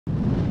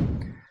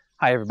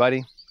Hi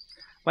everybody,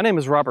 my name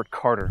is Robert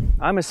Carter.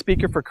 I'm a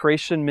speaker for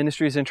Creation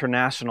Ministries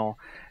International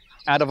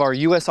out of our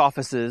U.S.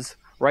 offices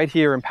right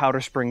here in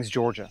Powder Springs,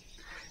 Georgia.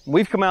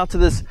 We've come out to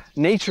this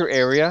nature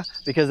area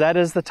because that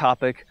is the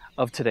topic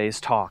of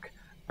today's talk.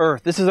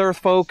 Earth. This is Earth,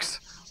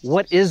 folks.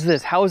 What is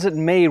this? How is it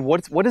made?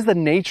 What is the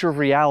nature of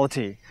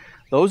reality?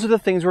 Those are the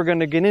things we're going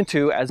to get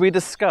into as we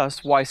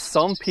discuss why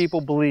some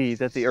people believe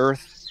that the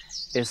Earth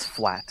is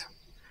flat.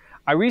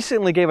 I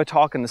recently gave a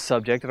talk on the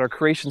subject at our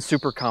Creation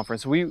Super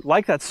Conference. We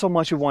liked that so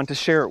much we wanted to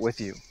share it with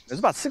you. There's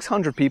about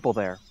 600 people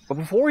there. But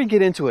before we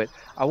get into it,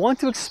 I want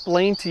to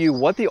explain to you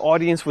what the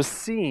audience was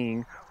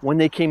seeing when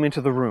they came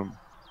into the room.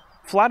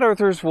 Flat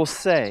Earthers will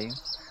say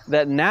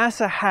that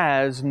NASA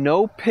has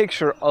no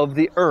picture of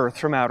the Earth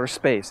from outer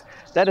space.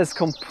 That is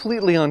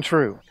completely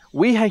untrue.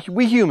 We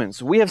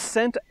humans, we have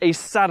sent a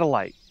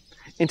satellite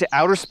into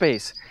outer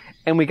space,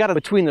 and we got it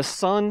between the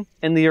sun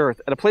and the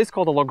Earth at a place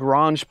called the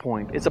Lagrange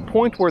point. It's a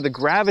point where the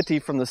gravity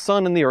from the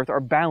sun and the Earth are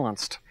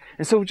balanced.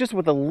 And so just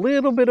with a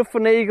little bit of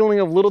finagling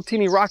of little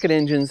teeny rocket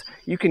engines,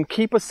 you can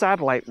keep a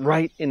satellite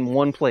right in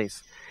one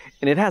place.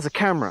 And it has a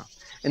camera,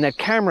 and that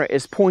camera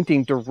is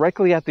pointing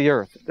directly at the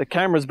Earth. The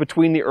camera is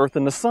between the Earth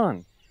and the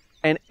sun.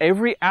 And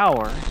every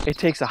hour, it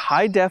takes a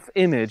high-def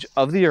image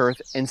of the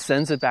Earth and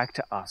sends it back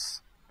to us.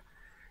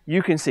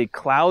 You can see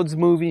clouds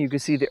moving, you can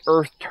see the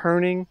Earth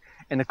turning,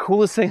 and the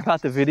coolest thing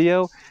about the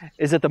video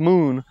is that the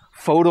moon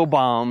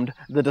photobombed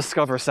the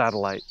Discover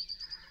satellite.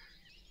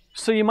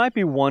 So you might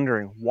be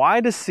wondering,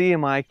 why does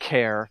CMI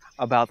care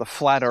about the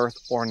flat Earth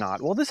or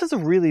not? Well, this is a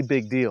really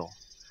big deal.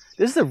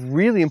 This is a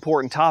really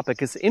important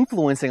topic. It's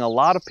influencing a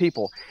lot of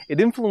people. It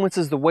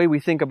influences the way we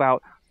think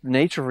about the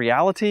nature of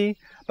reality,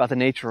 about the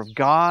nature of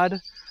God,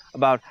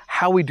 about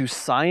how we do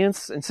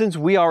science. And since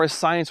we are a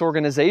science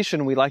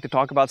organization, we like to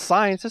talk about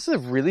science, this is a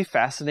really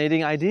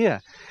fascinating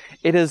idea.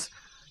 It has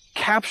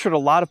captured a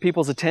lot of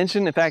people's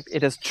attention. In fact,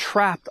 it has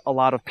trapped a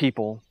lot of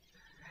people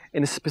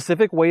in a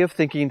specific way of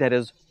thinking that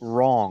is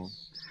wrong.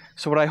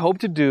 So what I hope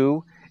to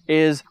do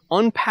is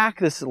unpack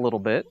this a little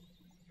bit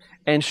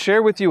and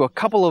share with you a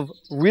couple of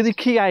really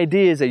key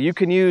ideas that you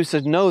can use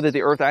to know that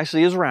the Earth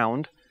actually is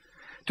round,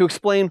 to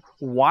explain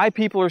why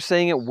people are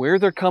saying it, where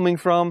they're coming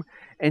from,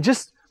 and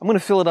just I'm going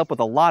to fill it up with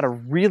a lot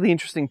of really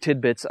interesting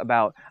tidbits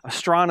about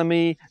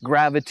astronomy,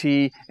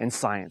 gravity, and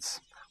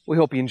science. We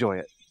hope you enjoy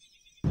it.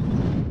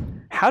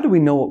 How do we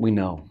know what we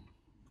know?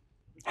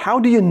 How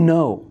do you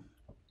know?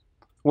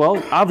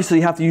 Well, obviously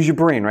you have to use your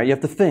brain, right? You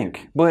have to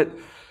think. But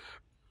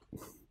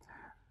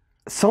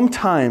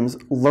sometimes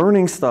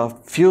learning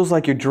stuff feels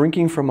like you're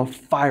drinking from a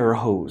fire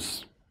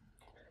hose.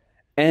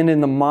 And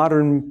in the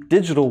modern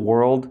digital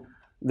world,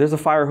 there's a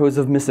fire hose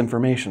of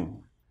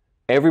misinformation.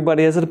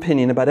 Everybody has an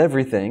opinion about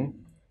everything.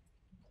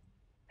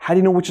 How do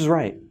you know which is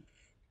right?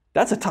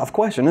 That's a tough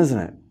question, isn't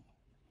it?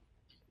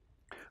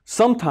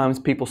 Sometimes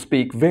people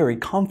speak very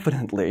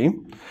confidently,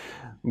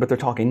 but they're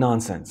talking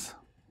nonsense.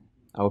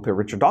 I would put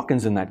Richard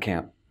Dawkins in that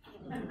camp.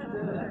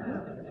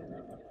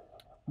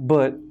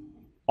 But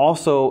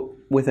also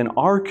within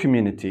our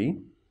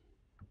community,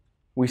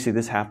 we see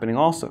this happening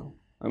also.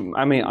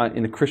 I mean,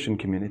 in the Christian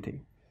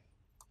community.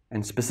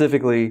 And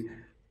specifically,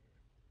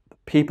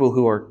 people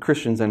who are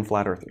Christians and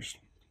flat earthers.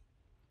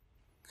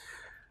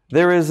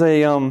 There is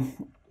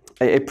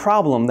a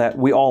problem that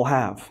we all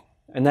have,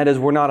 and that is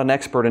we're not an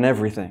expert in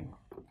everything.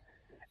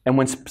 And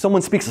when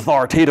someone speaks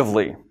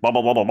authoritatively, blah,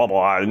 blah, blah, blah, blah,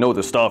 blah, I know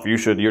this stuff, you're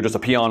just a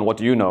peon, what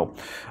do you know?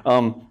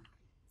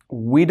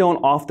 We don't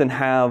often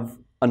have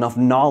enough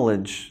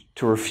knowledge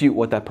to refute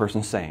what that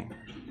person's saying.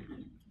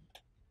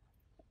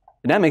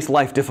 And that makes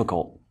life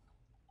difficult.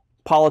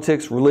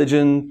 Politics,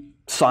 religion,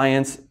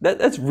 science,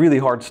 that's really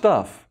hard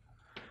stuff.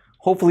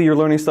 Hopefully you're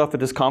learning stuff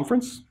at this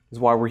conference. This is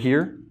why we're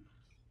here,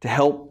 to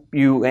help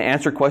you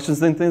answer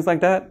questions and things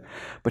like that.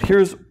 But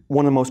here's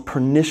one of the most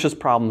pernicious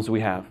problems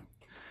we have.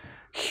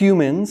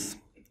 Humans,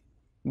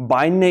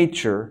 by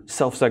nature,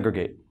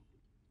 self-segregate.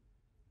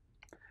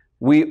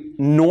 We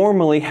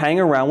normally hang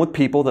around with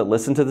people that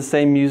listen to the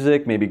same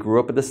music, maybe grew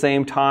up at the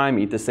same time,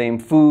 eat the same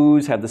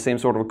foods, have the same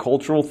sort of a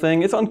cultural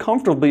thing. It's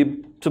uncomfortable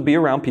to be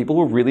around people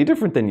who are really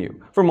different than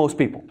you, for most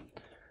people.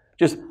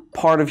 Just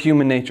part of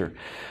human nature.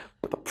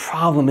 But the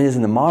problem is,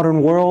 in the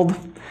modern world,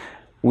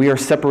 we are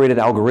separated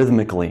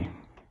algorithmically.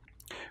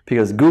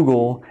 Because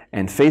Google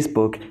and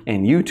Facebook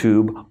and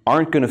YouTube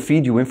aren't going to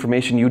feed you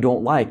information you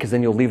don't like, because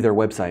then you'll leave their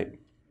website.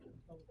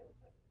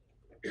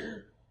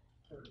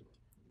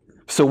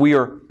 So we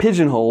are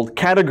pigeonholed,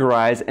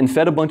 categorized, and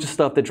fed a bunch of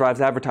stuff that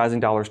drives advertising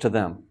dollars to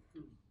them.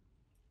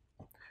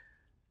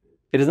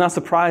 It is not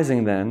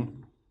surprising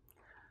then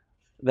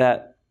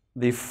that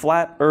the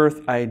flat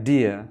earth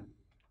idea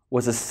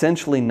was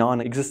essentially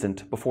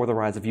non-existent before the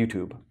rise of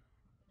YouTube.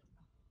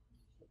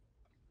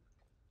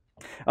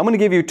 I'm going to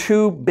give you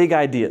two big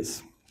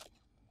ideas.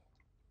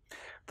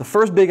 The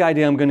first big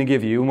idea I'm going to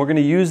give you, and we're going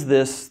to use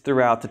this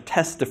throughout to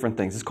test different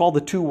things, it's called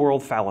the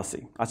two-world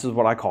fallacy. That's just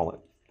what I call it.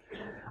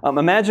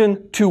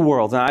 Imagine two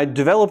worlds. And I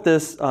developed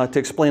this to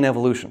explain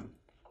evolution.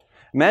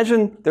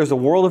 Imagine there's a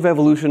world of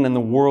evolution and the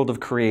world of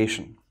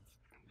creation.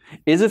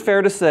 Is it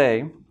fair to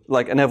say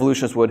like an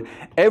evolutionist would,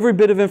 every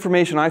bit of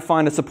information I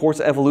find that supports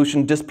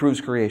evolution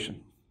disproves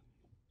creation.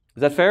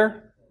 Is that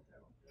fair?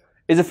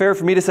 Is it fair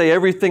for me to say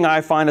everything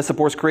I find that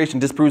supports creation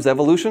disproves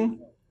evolution?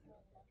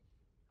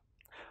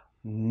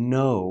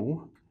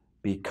 No,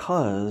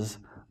 because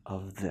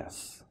of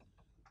this.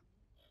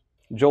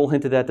 Joel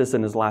hinted at this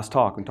in his last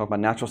talk when he talked about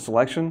natural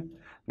selection.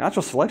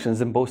 Natural selection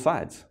is in both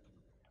sides.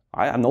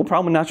 I have no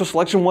problem with natural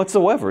selection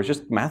whatsoever. It's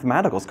just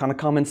mathematical. It's kind of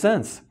common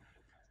sense.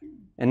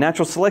 And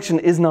natural selection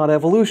is not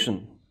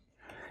evolution.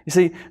 You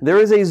see, there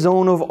is a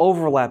zone of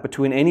overlap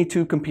between any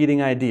two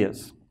competing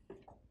ideas.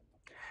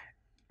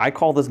 I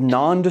call this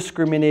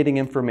non-discriminating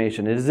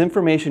information. It is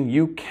information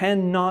you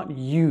cannot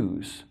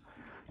use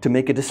to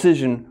make a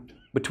decision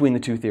between the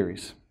two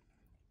theories.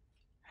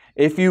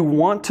 If you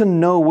want to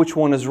know which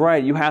one is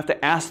right, you have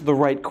to ask the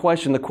right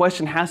question. The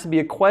question has to be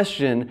a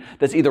question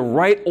that's either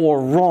right or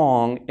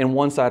wrong in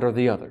one side or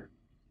the other.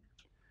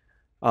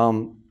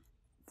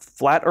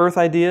 Flat Earth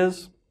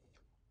ideas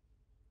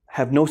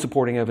have no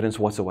supporting evidence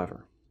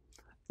whatsoever.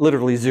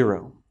 Literally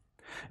zero.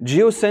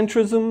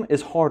 Geocentrism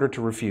is harder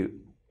to refute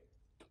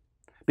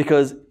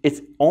because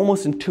it's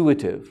almost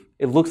intuitive.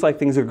 It looks like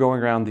things are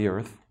going around the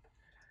earth.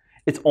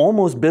 It's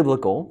almost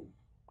biblical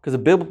because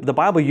the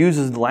Bible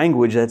uses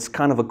language that's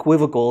kind of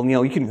equivocal.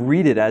 You can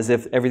read it as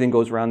if everything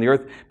goes around the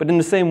earth. But in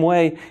the same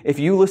way, if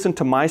you listen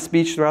to my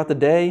speech throughout the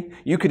day,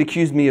 you could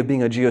accuse me of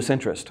being a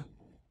geocentrist.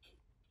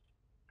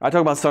 I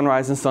talk about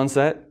sunrise and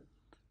sunset.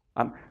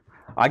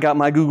 I got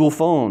my Google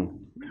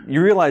phone.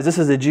 You realize this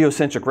is a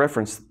geocentric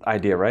reference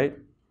idea, right?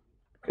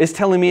 It's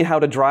telling me how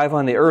to drive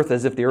on the earth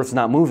as if the earth's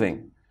not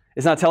moving.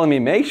 It's not telling me,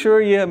 make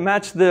sure you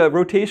match the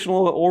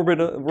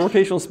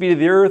rotational speed of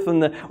the earth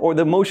or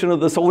the motion of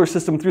the solar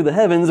system through the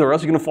heavens, or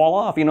else you're going to fall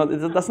off.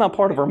 That's not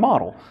part of our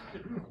model.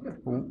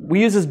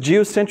 We use this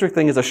geocentric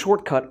thing as a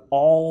shortcut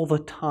all the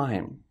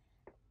time.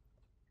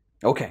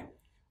 Okay.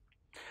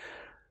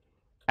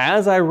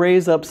 As I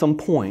raise up some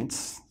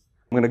points,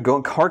 I'm going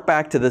to hark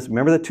back to this.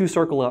 Remember the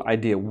two-circle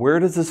idea. Where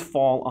does this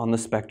fall on the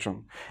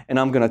spectrum? And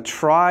I'm going to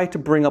try to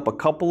bring up a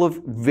couple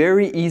of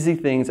very easy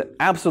things that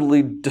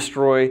absolutely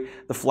destroy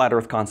the flat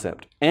earth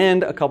concept,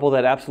 and a couple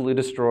that absolutely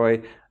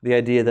destroy the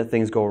idea that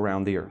things go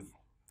around the earth.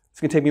 It's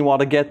going to take me a while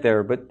to get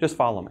there, but just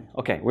follow me.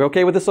 Okay, we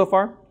okay with this so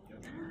far?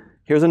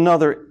 Here's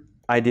another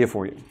idea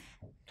for you.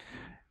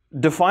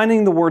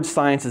 Defining the word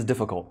science is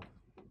difficult.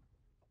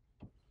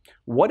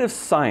 What if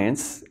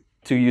science,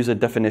 to use a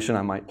definition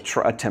I might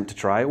attempt to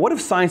try, what if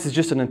science is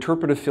just an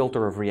interpretive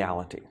filter of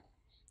reality?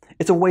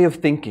 It's a way of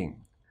thinking,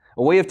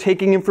 a way of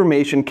taking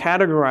information,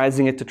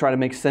 categorizing it to try to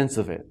make sense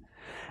of it.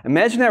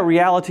 Imagine that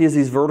reality is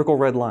these vertical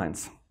red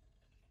lines.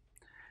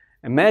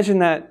 Imagine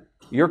that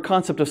your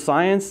concept of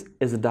science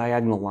is the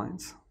diagonal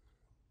lines.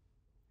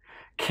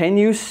 Can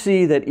you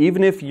see that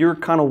even if you're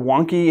kind of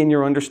wonky in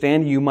your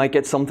understanding, you might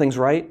get some things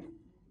right?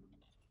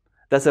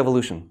 That's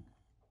evolution.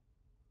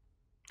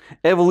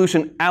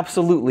 Evolution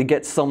absolutely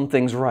gets some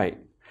things right.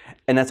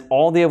 And that's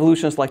all the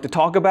evolutionists like to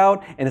talk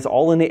about, and it's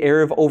all in the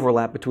area of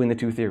overlap between the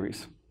two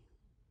theories.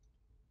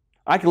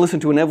 I can listen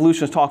to an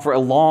evolutionist talk for a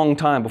long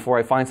time before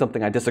I find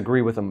something I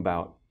disagree with them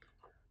about.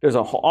 There's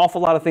an awful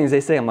lot of things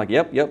they say. I'm like,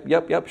 yep,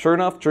 sure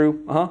enough,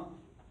 true,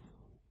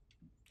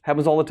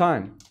 Happens all the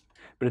time.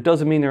 But it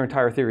doesn't mean their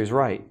entire theory is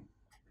right.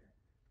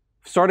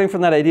 Starting from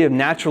that idea of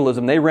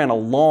naturalism, they ran a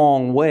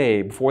long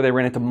way before they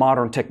ran into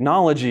modern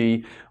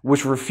technology,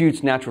 which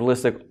refutes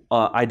naturalistic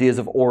ideas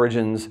of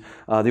origins,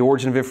 the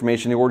origin of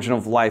information, the origin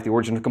of life, the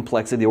origin of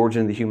complexity, the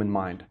origin of the human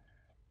mind.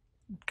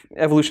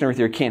 Evolutionary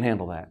theory can't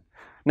handle that.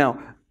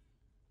 Now,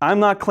 I'm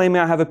not claiming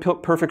I have a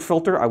perfect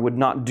filter. I would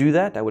not do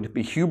that. That would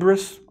be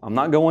hubris. I'm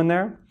not going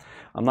there.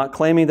 I'm not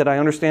claiming that I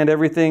understand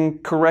everything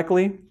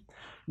correctly.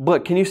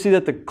 But can you see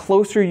that the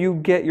closer you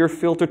get your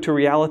filter to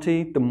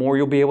reality, the more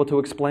you'll be able to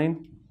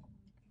explain?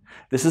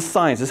 This is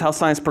science. This is how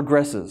science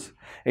progresses.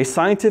 A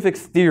scientific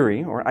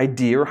theory or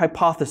idea or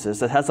hypothesis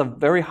that has a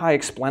very high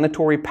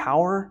explanatory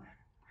power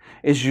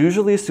is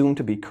usually assumed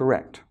to be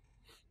correct.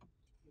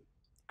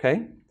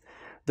 Okay?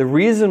 The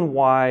reason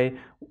why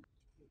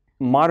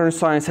modern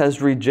science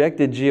has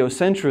rejected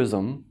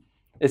geocentrism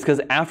is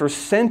because after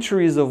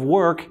centuries of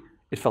work,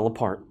 it fell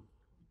apart.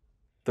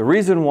 The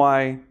reason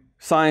why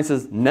science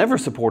has never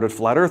supported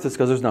flat Earth is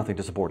because there's nothing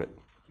to support it.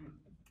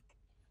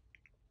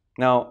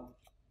 Now,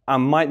 I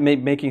might be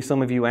making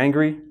some of you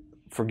angry.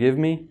 Forgive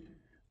me.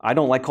 I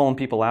don't like calling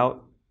people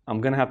out.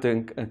 I'm going to have to,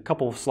 in a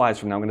couple of slides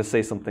from now, I'm going to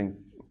say something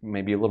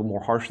maybe a little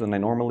more harsh than I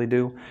normally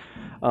do.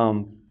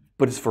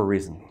 But it's for a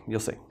reason. You'll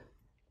see.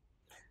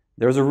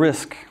 There's a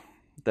risk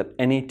that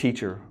any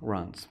teacher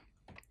runs.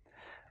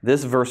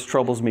 This verse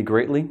troubles me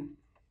greatly.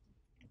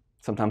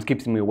 Sometimes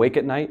keeps me awake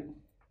at night.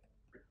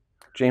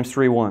 James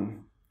 3:1.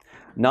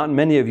 Not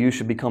many of you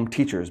should become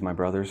teachers, my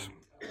brothers,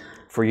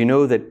 for you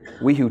know that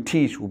we who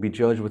teach will be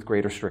judged with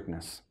greater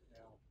strictness.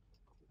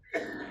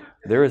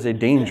 There is a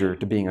danger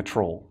to being a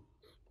troll,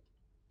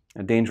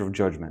 a danger of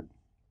judgment.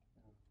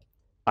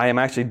 I am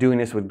actually doing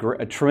this with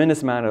a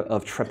tremendous amount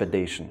of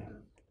trepidation.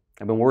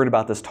 I've been worried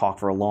about this talk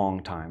for a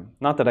long time.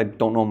 Not that I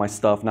don't know my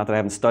stuff, not that I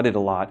haven't studied a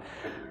lot,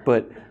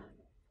 but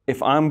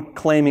if I'm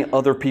claiming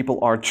other people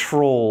are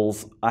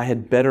trolls, I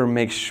had better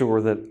make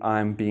sure that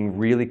I'm being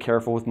really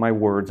careful with my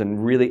words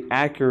and really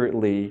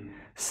accurately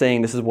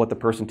saying this is what the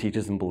person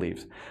teaches and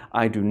believes.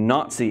 I do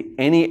not see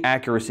any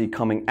accuracy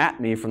coming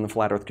at me from the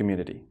flat earth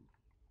community.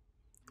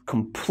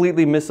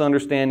 Completely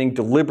misunderstanding,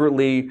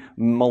 deliberately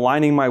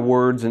maligning my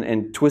words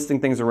and twisting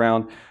things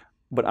around,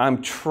 but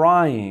I'm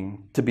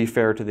trying to be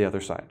fair to the other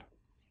side.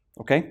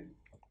 Okay?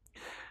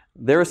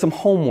 There is some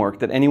homework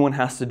that anyone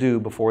has to do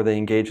before they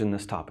engage in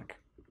this topic.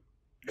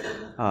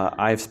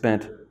 I've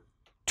spent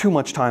too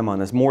much time on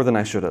this, more than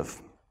I should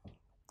have.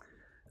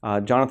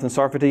 Jonathan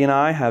Sarfati and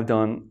I have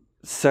done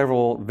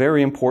several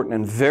very important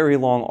and very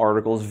long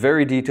articles,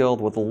 very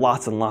detailed, with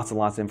lots and lots and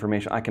lots of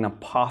information. I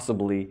cannot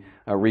possibly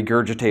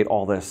regurgitate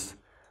all this.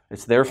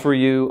 It's there for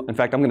you. In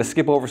fact, I'm going to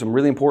skip over some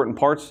really important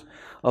parts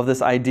of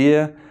this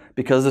idea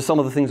because there's some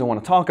of the things I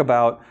want to talk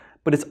about,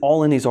 but it's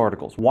all in these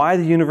articles. Why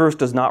the universe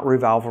does not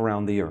revolve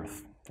around the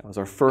earth. That was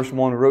our first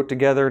one we wrote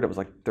together. That was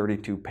like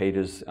 32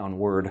 pages on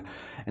Word,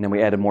 and then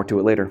we added more to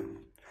it later.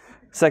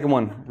 Second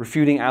one,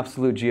 refuting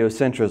absolute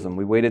geocentrism.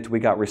 We waited till we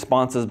got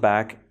responses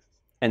back,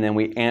 and then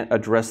we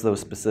addressed those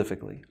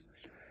specifically.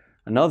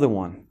 Another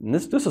one, and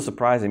this is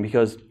surprising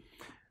because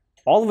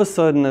all of a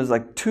sudden, it was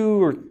like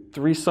 2 or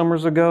 3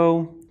 summers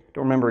ago,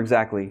 don't remember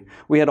exactly,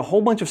 we had a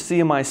whole bunch of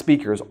CMI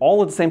speakers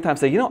all at the same time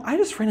say, you know, I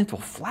just ran into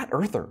a flat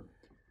earther.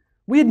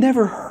 We had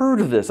never heard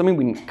of this. I mean,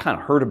 we kind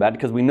of heard about it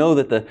because we know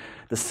that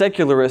the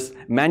secularists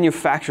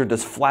manufactured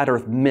this flat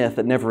earth myth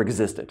that never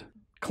existed.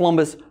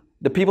 Columbus,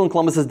 the people in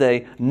Columbus's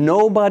day,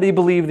 nobody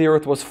believed the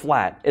earth was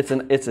flat. It's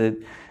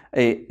an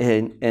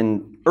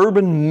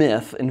urban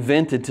myth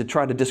invented to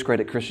try to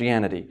discredit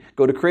Christianity.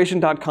 Go to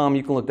creation.com,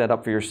 you can look that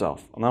up for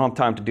yourself. I don't have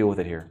time to deal with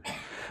it here.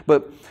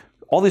 But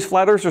all these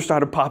flat earthers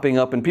started popping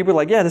up, and people are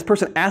like, yeah, this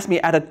person asked me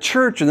at a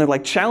church, and they're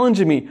like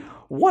challenging me.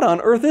 What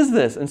on earth is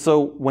this? And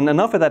so when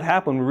enough of that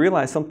happened, we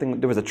realized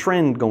there was a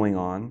trend going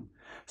on.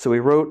 So we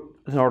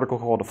wrote an article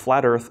called A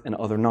Flat Earth and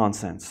Other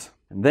Nonsense.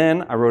 And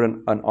then I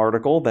wrote an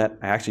article that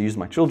I actually used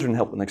my children to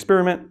help with an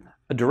experiment,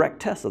 a direct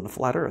test of the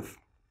flat earth.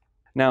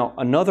 Now,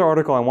 another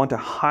article I want to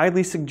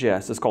highly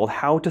suggest is called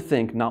How to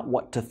Think, Not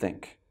What to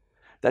Think.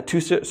 That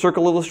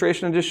two-circle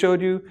illustration I just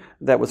showed you,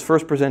 that was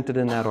first presented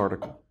in that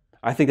article.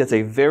 I think that's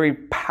a very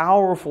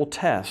powerful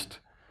test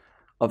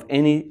of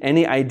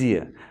any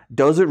idea.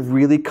 Does it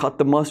really cut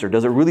the mustard?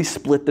 Does it really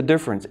split the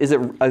difference? Is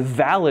it a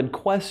valid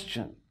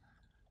question?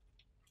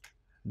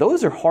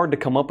 Those are hard to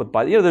come up with.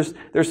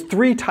 There's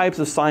 3 types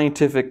of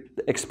scientific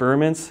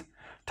experiments.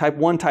 Type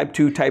 1, type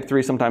 2, type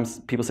 3. Sometimes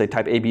people say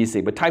type A, B,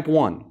 C. But type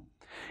 1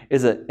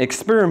 is an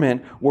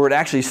experiment where it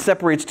actually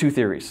separates 2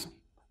 theories.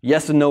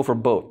 Yes and no for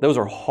both. Those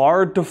are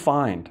hard to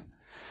find.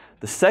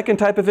 The second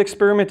type of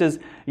experiment is,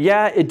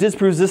 yeah, it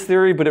disproves this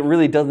theory, but it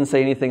really doesn't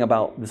say anything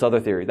about this other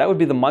theory. That would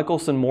be the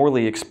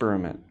Michelson-Morley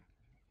experiment,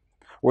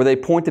 where they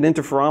point an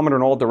interferometer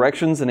in all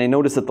directions and they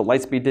notice that the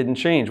light speed didn't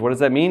change. What does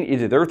that mean?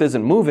 Either the Earth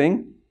isn't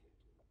moving,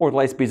 or the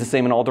light speed is the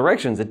same in all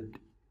directions.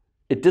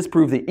 It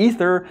disproved the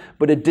ether,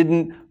 but it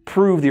didn't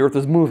prove the Earth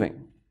was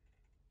moving.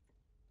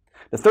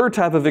 The third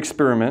type of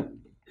experiment,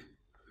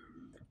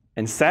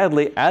 and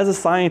sadly, as a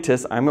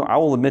scientist, I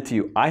will admit to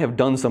you, I have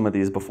done some of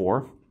these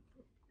before,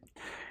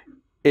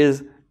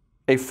 is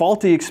a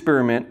faulty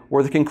experiment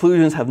where the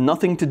conclusions have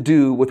nothing to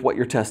do with what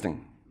you're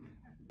testing.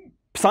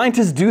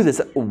 Scientists do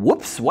this.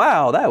 Whoops,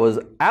 wow, that was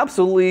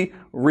absolutely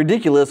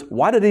ridiculous.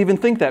 Why did they even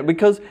think that?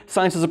 Because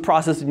science is a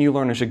process and you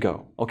learn as you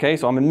go. Okay,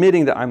 so I'm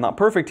admitting that I'm not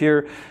perfect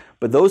here,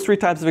 but those 3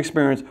 types of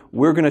experiments,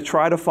 we're going to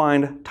try to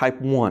find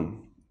type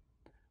 1.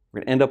 We're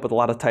going to end up with a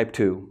lot of type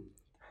 2.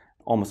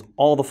 Almost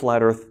all the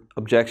flat earth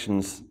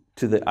objections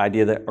to the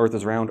idea that Earth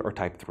is round are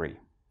type 3.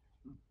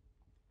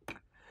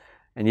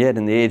 And yet,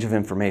 in the age of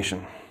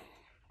information,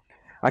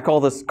 I call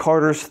this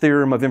Carter's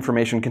theorem of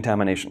information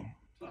contamination.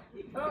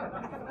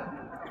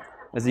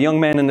 As a young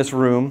man in this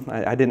room,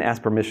 I didn't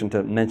ask permission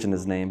to mention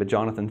his name, but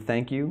Jonathan,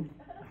 thank you.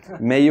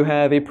 May you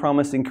have a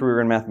promising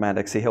career in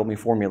mathematics. He helped me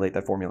formulate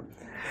that formula.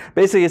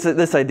 Basically, it's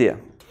this idea,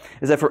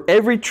 is that for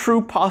every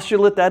true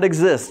postulate that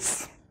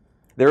exists,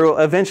 there will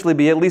eventually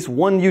be at least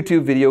one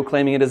YouTube video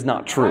claiming it is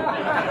not true.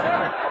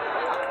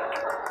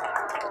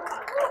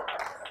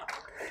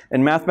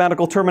 In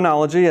mathematical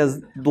terminology,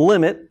 as the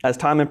limit, as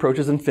time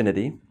approaches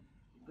infinity,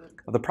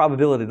 of the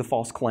probability of the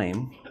false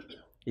claim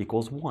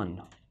equals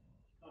 1.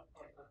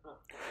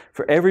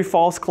 For every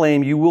false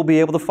claim, you will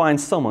be able to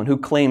find someone who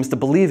claims to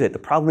believe it. The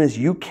problem is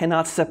you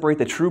cannot separate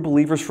the true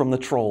believers from the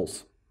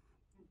trolls.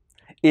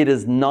 It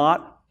is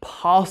not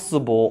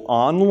possible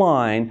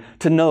online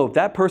to know if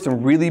that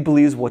person really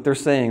believes what they're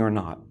saying or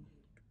not.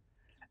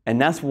 And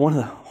that's one of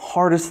the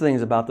hardest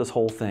things about this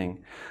whole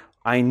thing.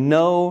 I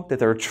know that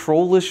there are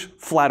trollish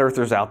flat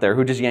earthers out there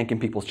who are just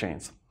yanking people's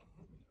chains.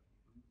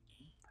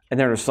 And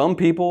there are some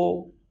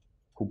people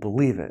who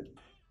believe it.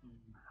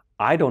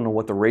 I don't know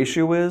what the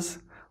ratio is,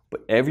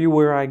 but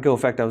everywhere I go, in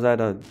fact, I was at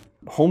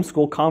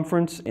homeschool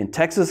conference in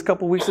Texas a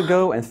couple weeks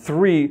ago, and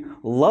 3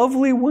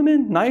 lovely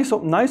women, nice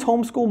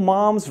homeschool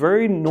moms,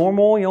 very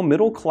normal,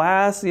 middle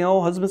class,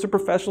 husbands are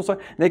professionals. And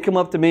they come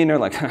up to me and they're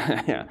like,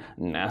 yeah,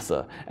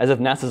 NASA, as if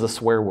NASA's a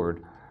swear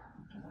word.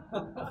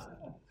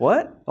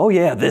 What? Oh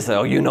yeah,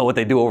 you know what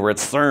they do over at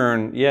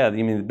CERN. Yeah,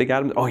 you mean the big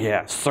atom? Oh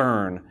yeah,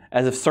 CERN.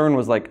 As if CERN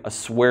was like a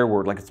swear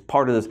word, like it's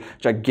part of this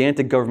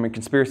gigantic government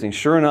conspiracy. And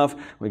sure enough,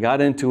 we got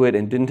into it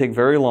and didn't take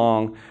very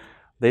long.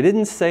 They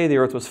didn't say the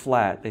earth was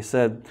flat. They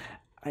said,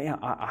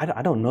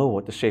 I don't know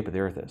what the shape of the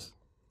earth is.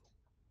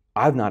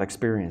 I've not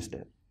experienced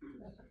it.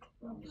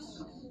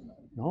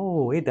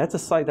 No, wait, that's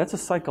a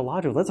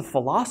psychological, that's a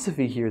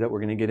philosophy here that we're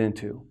going to get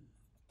into.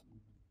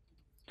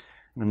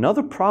 And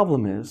another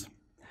problem is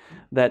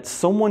that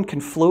someone can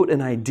float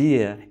an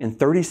idea in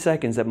 30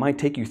 seconds that might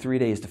take you 3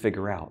 days to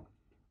figure out.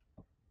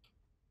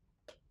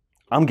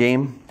 I'm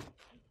game.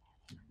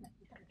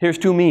 Here's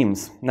 2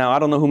 memes. Now, I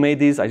don't know who made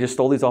these. I just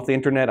stole these off the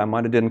internet. I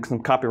might have done some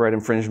copyright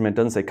infringement.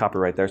 Doesn't say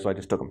copyright there, so I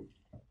just took them.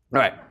 All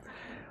right.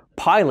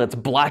 Pilots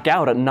black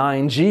out at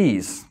 9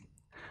 Gs.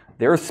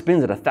 The Earth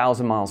spins at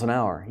 1,000 miles an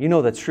hour. You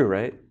know that's true,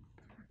 right?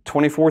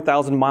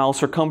 24,000 mile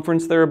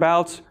circumference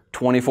thereabouts.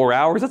 24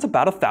 hours, that's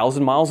about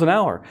 1,000 miles an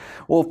hour.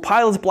 Well, if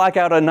pilots black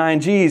out at 9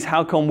 Gs,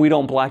 how come we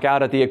don't black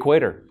out at the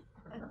equator?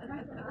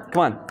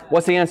 Come on,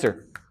 what's the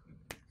answer?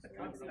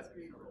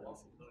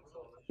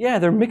 Yeah,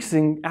 they're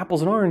mixing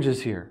apples and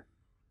oranges here.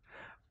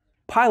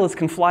 Pilots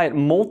can fly at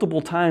multiple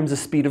times the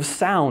speed of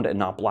sound and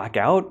not black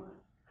out,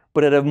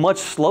 but at a much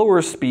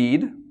slower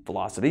speed,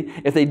 velocity,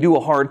 if they do a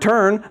hard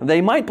turn,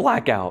 they might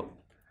black out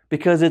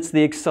because it's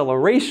the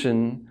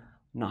acceleration,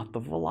 not the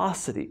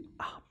velocity.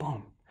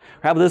 Boom.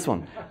 How about this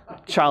one?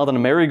 Child on a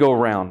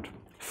merry-go-round,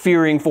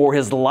 fearing for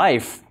his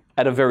life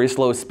at a very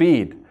slow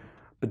speed.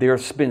 But the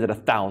Earth spins at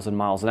 1,000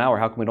 miles an hour.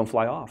 How come we don't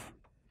fly off?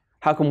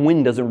 How come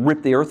wind doesn't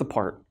rip the Earth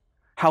apart?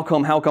 How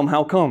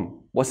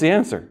come? What's the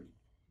answer?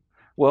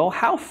 Well,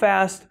 how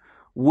fast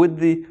would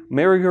the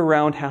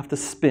merry-go-round have to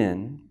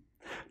spin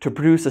to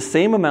produce the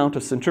same amount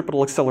of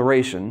centripetal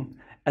acceleration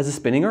as a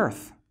spinning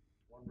Earth?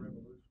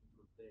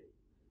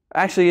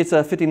 Actually, it's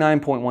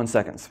 59.1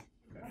 seconds.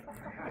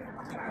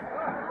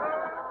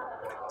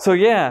 So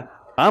yeah,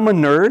 I'm a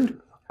nerd.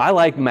 I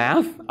like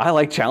math. I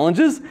like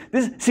challenges.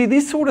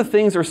 These sort of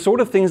things are sort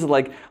of things that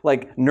like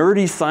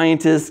nerdy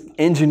scientists,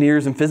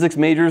 engineers, and physics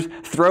majors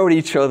throw at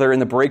each other in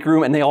the break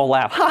room, and they all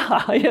laugh. Ha ha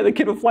ha! Yeah, the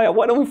kid would fly out.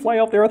 Why don't we fly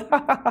off the Earth?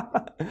 Ha ha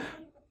ha!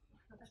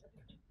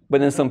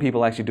 But then some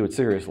people actually do it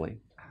seriously.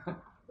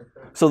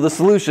 So the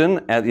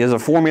solution is a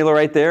formula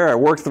right there. I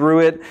worked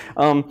through it.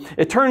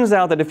 It turns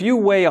out that if you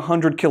weigh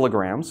 100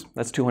 kilograms,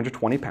 that's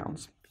 220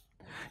 pounds,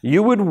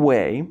 you would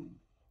weigh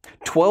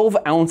 12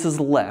 ounces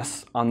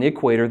less on the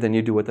equator than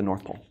you do at the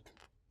North Pole.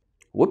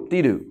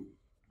 Whoop-de-doo.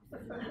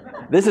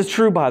 This is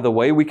true, by the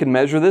way. We can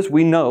measure this.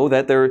 We know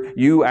that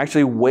you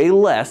actually weigh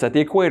less at the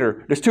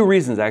equator. There's 2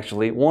 reasons,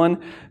 actually.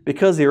 One,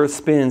 because the Earth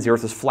spins, the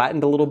Earth is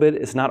flattened a little bit.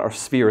 It's not a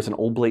sphere. It's an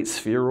oblate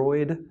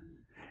spheroid.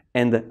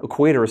 And the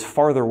equator is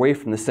farther away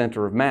from the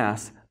center of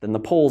mass than the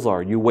poles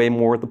are. You weigh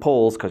more at the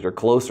poles because you're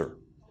closer.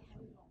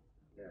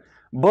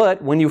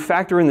 But when you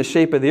factor in the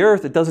shape of the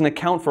Earth, it doesn't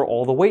account for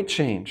all the weight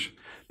change,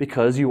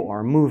 because you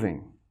are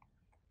moving.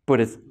 But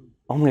it's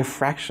only a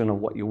fraction of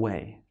what you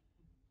weigh.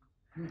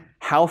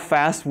 How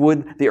fast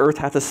would the Earth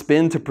have to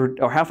spin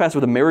or how fast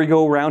would the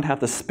merry-go-round have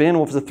to spin?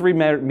 Well, if it's a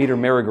 3-meter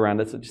merry-go-round,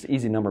 that's just an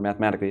easy number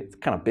mathematically. It's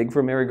kind of big for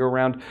a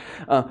merry-go-round.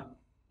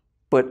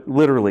 But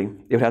literally,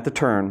 it would have to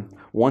turn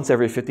once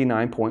every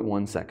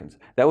 59.1 seconds.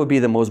 That would be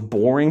the most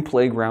boring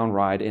playground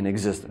ride in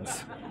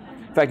existence.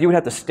 In fact, you would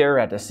have to stare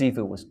at it to see if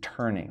it was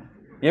turning.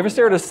 You ever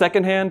stare at a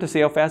second hand to see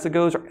how fast it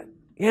goes?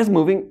 It's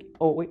moving.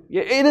 Oh, wait.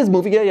 Yeah, it is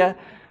moving. Yeah.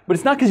 But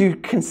it's not because you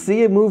can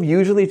see it move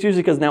usually. It's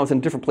usually because now it's in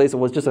a different place it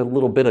was just a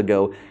little bit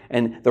ago.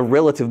 And the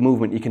relative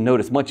movement you can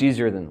notice much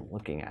easier than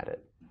looking at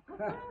it.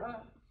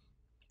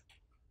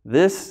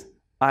 This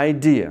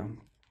idea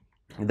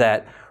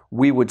that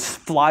we would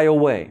fly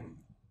away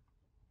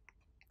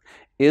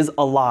is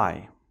a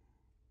lie.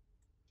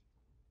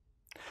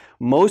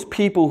 Most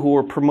people who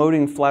are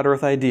promoting flat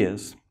earth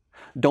ideas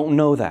don't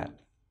know that.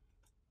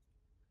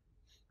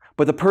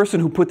 But the person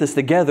who put this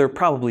together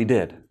probably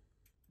did.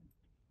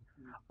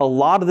 A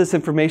lot of this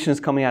information is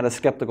coming out of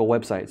skeptical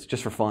websites,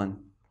 just for fun.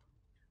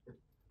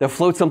 They'll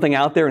float something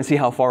out there and see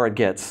how far it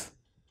gets.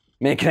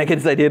 Man, can I get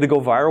this idea to go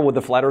viral? Will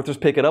the flat earthers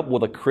pick it up? Will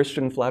the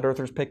Christian flat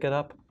earthers pick it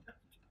up?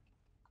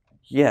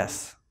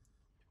 Yes.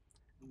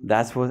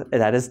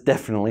 That is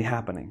definitely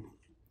happening.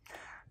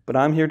 But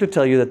I'm here to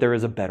tell you that there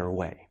is a better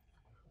way.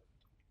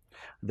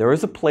 There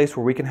is a place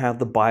where we can have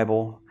the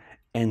Bible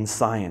and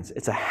science.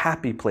 It's a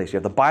happy place. You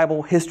have the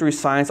Bible, history,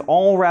 science,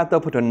 all wrapped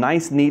up into a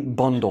nice, neat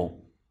bundle.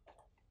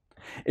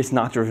 It's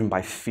not driven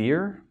by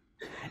fear.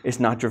 It's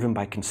not driven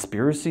by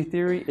conspiracy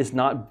theory. It's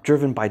not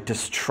driven by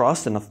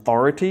distrust and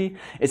authority.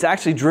 It's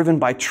actually driven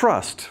by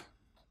trust.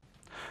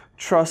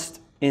 Trust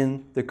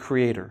in the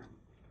Creator,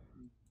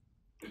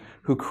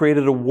 who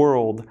created a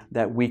world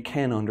that we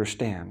can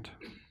understand.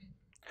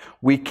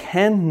 We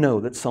can know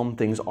that some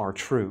things are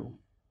true.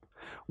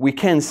 We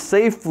can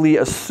safely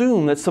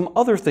assume that some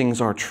other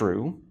things are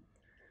true,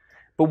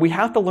 but we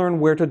have to learn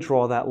where to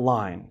draw that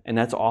line, and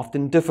that's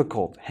often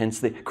difficult, hence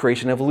the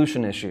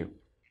creation-evolution issue.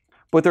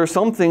 But there are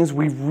some things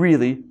we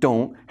really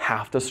don't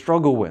have to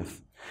struggle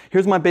with.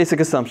 Here's my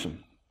basic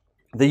assumption.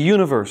 The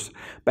universe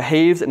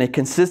behaves in a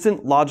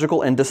consistent,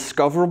 logical, and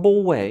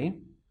discoverable way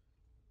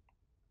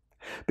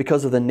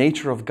because of the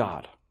nature of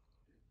God.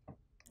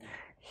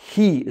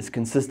 He is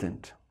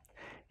consistent.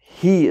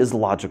 He is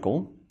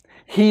logical.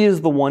 He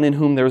is the one in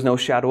whom there is no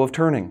shadow of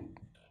turning.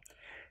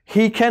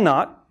 He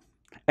cannot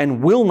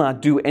and will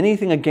not do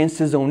anything against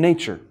his own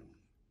nature.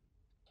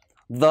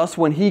 Thus,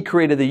 when he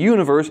created the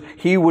universe,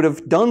 he would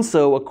have done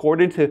so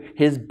according to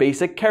his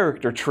basic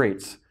character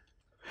traits.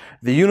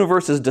 The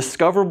universe is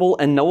discoverable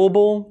and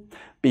knowable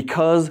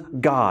because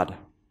God.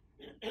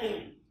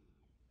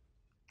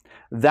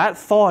 That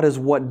thought is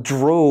what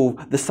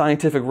drove the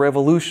scientific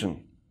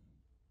revolution.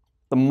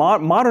 The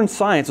modern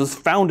science was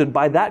founded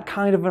by that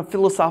kind of a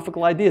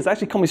philosophical idea. It's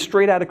actually coming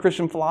straight out of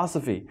Christian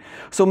philosophy.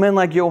 So men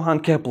like Johann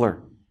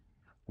Kepler,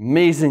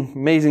 amazing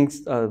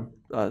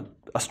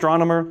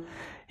astronomer,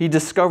 he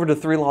discovered the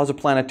 3 laws of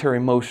planetary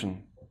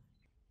motion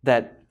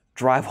that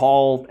drive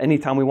Hall.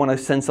 Anytime we want to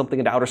send something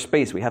into outer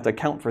space, we have to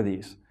account for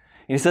these.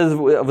 And he says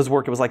of his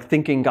work, it was like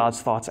thinking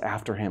God's thoughts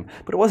after him.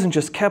 But it wasn't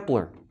just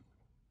Kepler.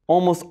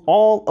 Almost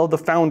all of the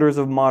founders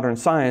of modern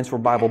science were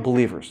Bible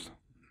believers.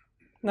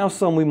 Now,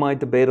 some we might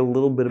debate a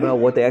little bit about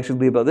what they actually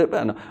believe about it,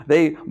 but no,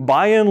 they,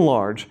 by and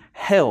large,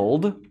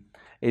 held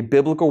a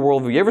biblical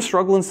worldview. You ever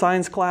struggle in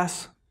science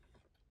class?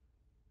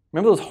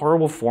 Remember those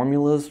horrible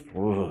formulas?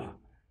 Ugh.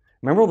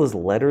 Remember all those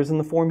letters in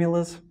the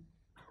formulas?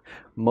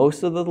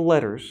 Most of the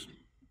letters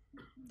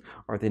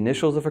are the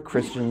initials of a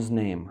Christian's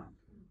name.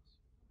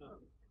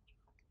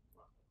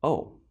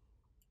 Oh,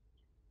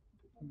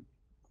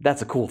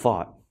 that's a cool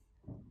thought.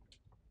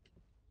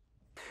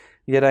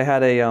 Yet I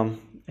had a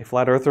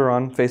flat earther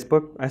on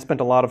Facebook. I spent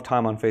a lot of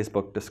time on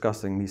Facebook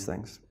discussing these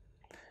things.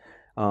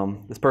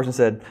 This person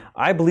said,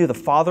 I believe the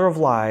father of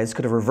lies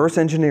could have reverse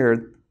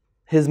engineered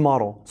his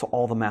model so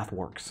all the math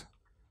works.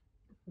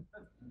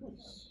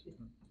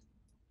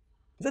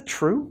 Is that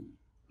true?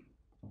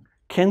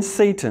 Can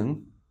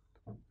Satan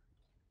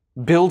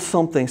build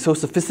something so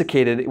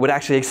sophisticated it would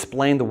actually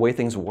explain the way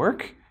things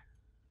work?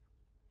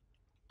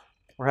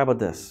 Or how about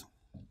this?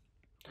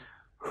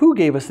 Who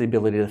gave us the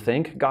ability to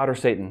think, God or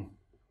Satan?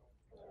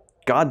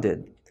 God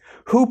did.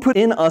 Who put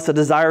in us a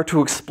desire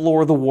to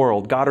explore the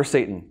world, God or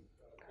Satan?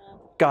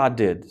 God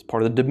did. It's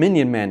part of the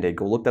dominion mandate.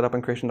 Go look that up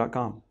on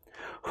creation.com.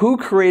 Who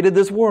created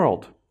this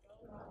world?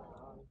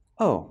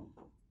 Oh.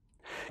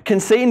 Can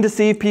Satan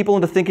deceive people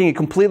into thinking a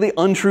completely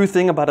untrue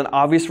thing about an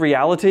obvious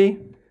reality?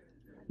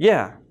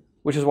 Yeah,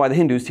 which is why the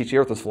Hindus teach the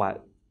earth is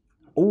flat.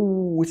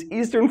 Oh, it's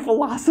Eastern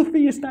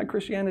philosophy. It's not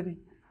Christianity.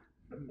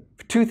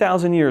 For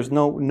 2,000 years,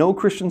 no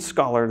Christian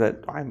scholar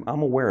that I'm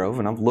aware of,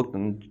 and I've looked,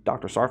 and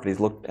Dr. Sarfati's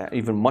looked at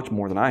even much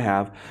more than I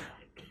have,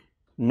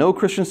 no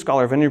Christian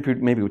scholar of any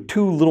repute, maybe with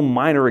 2 little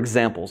minor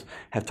examples,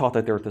 have taught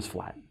that the earth is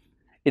flat.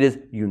 It is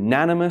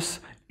unanimous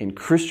in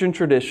Christian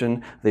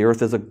tradition, the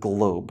earth is a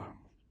globe.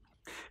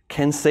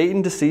 Can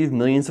Satan deceive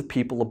millions of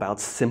people about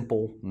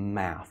simple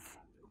math?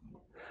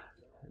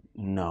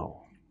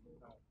 No.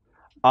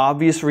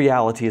 Obvious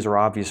realities are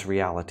obvious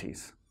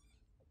realities.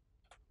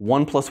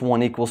 1 +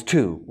 1 =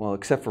 2. Well,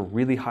 except for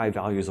really high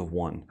values of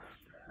 1.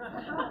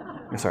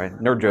 Sorry,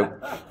 nerd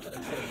joke.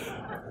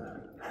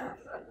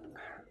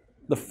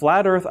 The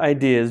flat earth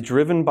idea is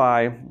driven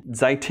by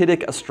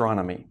zeititic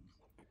astronomy.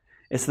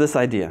 It's this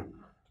idea.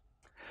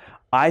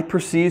 I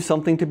perceive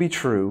something to be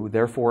true,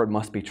 therefore it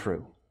must be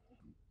true.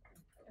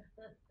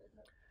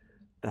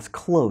 That's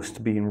close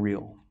to being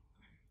real.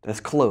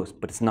 That's close,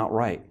 but it's not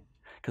right.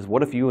 Because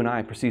what if you and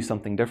I perceive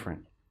something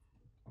different?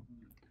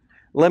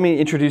 Let me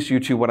introduce you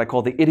to what I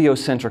call the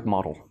idiocentric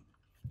model.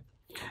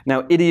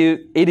 Now,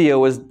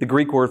 ideo is the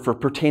Greek word for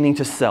pertaining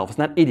to self. It's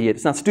not idiot,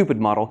 it's not stupid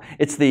model.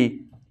 It's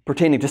the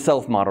pertaining to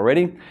self model.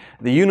 Ready?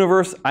 The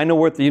universe, I know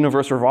what the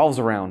universe revolves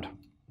around.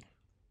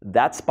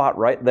 That spot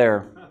right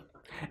there.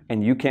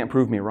 And you can't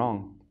prove me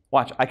wrong.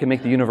 Watch, I can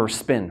make the universe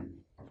spin.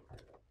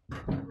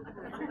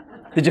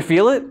 Did you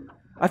feel it?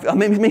 It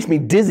makes me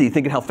dizzy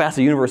thinking how fast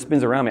the universe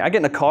spins around me. I get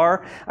in a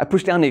car, I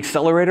push down the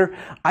accelerator,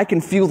 I can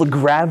feel the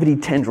gravity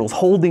tendrils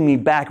holding me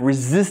back,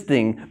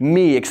 resisting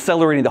me,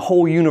 accelerating the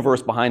whole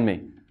universe behind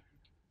me.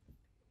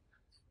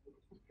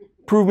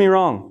 Prove me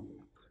wrong.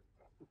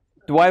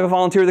 Do I have a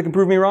volunteer that can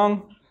prove me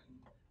wrong?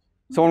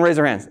 Someone raise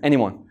their hands.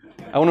 Anyone.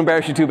 I won't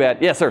embarrass you too bad.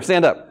 Yes, sir.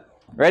 Stand up.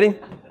 Ready?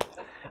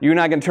 You're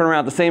not going to turn around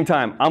at the same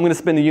time. I'm going to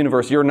spin the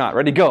universe. You're not.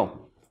 Ready?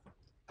 Go.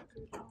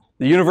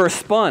 The universe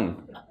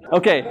spun.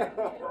 Okay.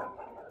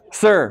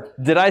 Sir,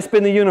 did I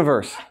spin the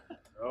universe?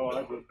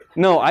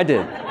 No, I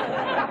did.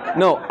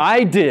 No,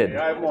 I did.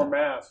 I have more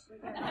mass.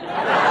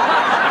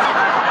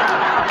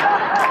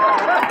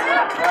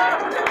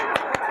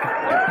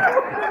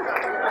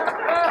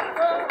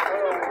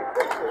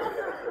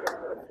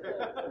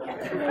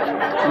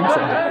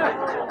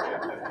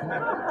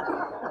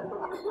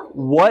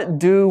 What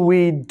do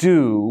we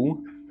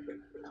do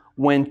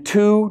when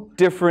two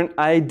different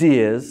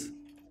ideas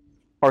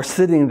are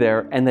sitting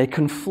there and they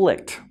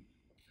conflict?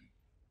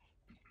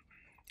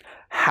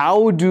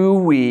 How do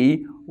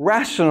we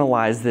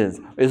rationalize this?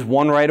 Is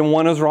one right and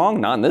one is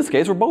wrong? Not in this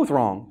case, we're both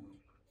wrong.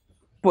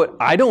 But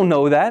I don't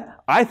know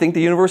that. I think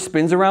the universe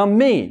spins around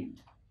me.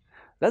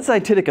 That's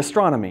scientific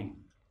astronomy.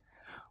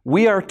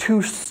 We are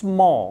too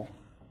small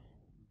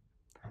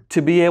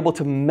to be able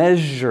to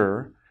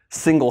measure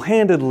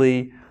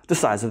single-handedly the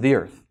size of the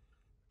Earth.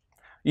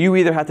 You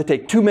either have to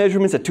take two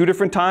measurements at two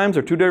different times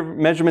or two different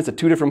measurements at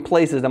two different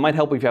places. That might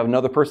help if you have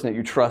another person that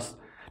you trust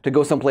to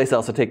go someplace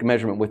else to take a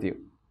measurement with you.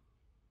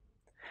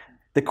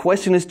 The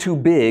question is too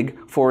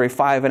big for a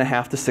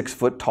 5.5 to 6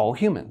 foot tall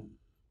human.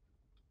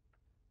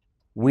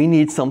 We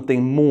need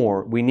something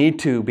more. We need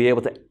to be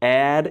able to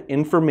add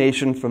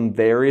information from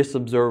various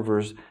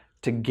observers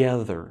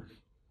together.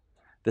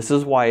 This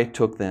is why it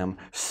took them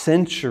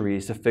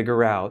centuries to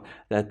figure out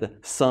that the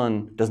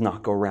sun does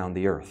not go around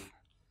the Earth.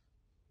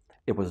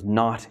 It was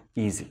not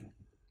easy.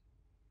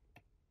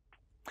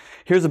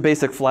 Here's a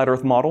basic flat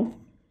Earth model.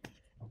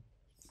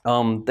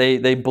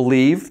 They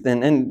believe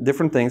in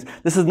different things.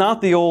 This is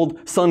not the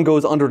old sun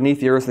goes underneath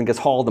the Earth and gets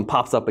hauled and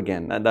pops up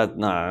again.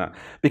 No.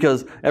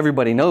 Because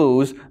everybody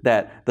knows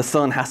that the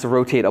sun has to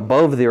rotate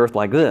above the Earth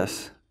like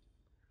this.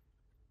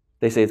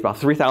 They say it's about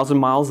 3,000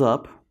 miles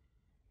up.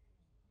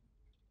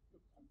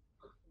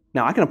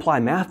 Now, I can apply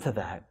math to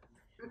that.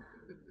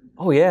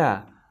 Oh,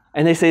 yeah.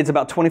 And they say it's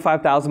about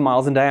 25,000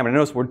 miles in diameter.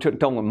 Notice we're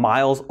talking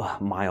miles.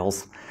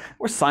 Miles.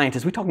 We're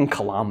scientists. We're talking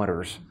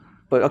kilometers.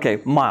 But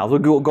okay, miles.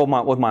 We'll go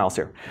with miles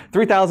here.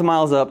 3,000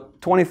 miles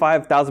up,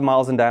 25,000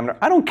 miles in diameter.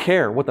 I don't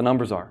care what the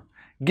numbers are.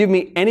 Give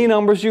me any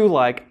numbers you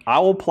like. I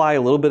will apply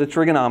a little bit of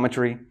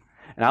trigonometry,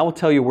 and I will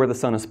tell you where the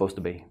sun is supposed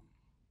to be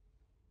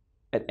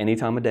at any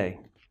time of day.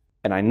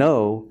 And I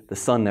know the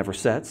sun never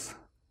sets,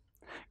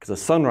 because at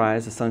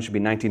sunrise, the sun should be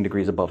 19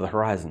 degrees above the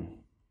horizon.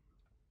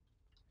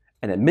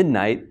 And at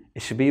midnight,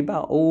 it should be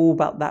about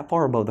that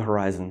far above the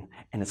horizon,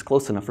 and it's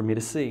close enough for me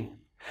to see.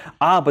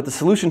 But the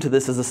solution to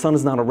this is the sun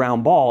is not a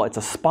round ball, it's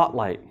a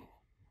spotlight.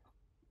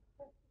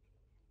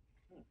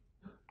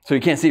 So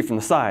you can't see it from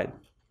the side.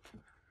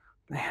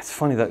 It's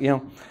funny that,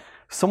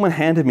 someone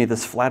handed me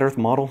this flat Earth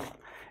model,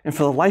 and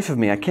for the life of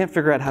me, I can't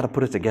figure out how to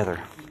put it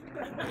together.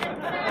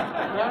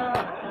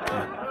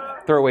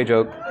 Throwaway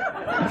joke.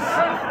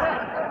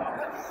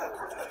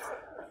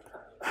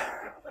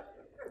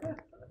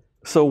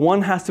 So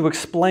one has to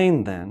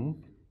explain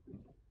then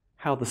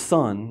how the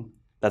sun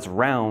that's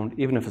round,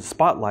 even if it's a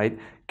spotlight,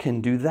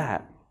 can do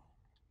that.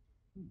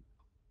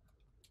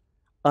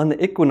 On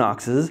the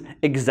equinoxes,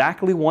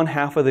 exactly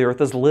 1/2 of the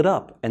Earth is lit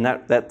up, and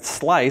that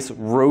slice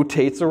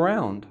rotates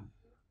around.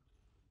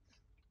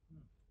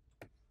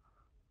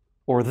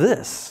 Or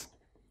this.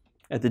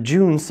 At the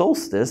June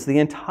solstice, the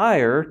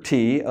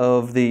entirety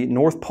of the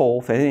North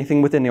Pole,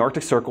 anything within the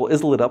Arctic Circle,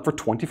 is lit up for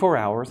 24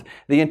 hours.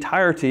 The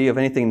entirety of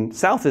anything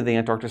south of the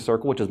Antarctic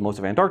Circle, which is most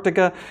of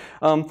Antarctica,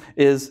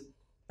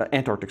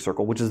 Antarctic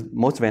Circle, which is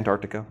most of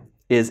Antarctica,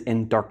 is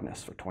in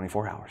darkness for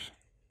 24 hours.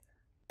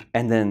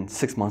 And then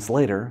 6 months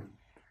later,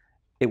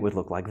 it would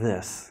look like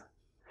this,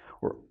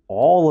 where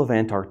all of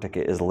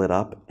Antarctica is lit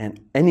up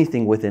and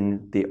anything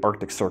within the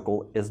Arctic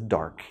Circle is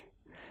dark.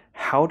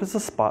 How does a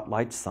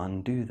spotlight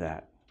sun do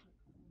that?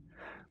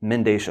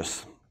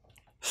 Mendacious.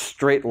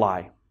 Straight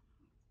lie.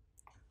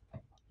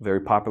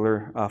 Very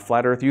popular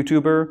flat Earth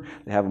YouTuber.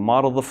 They have a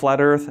model of the flat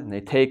Earth, and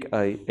they take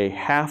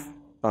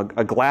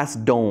a glass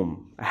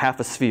dome, half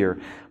a sphere,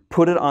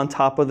 put it on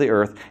top of the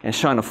Earth, and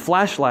shine a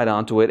flashlight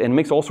onto it, and it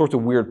makes all sorts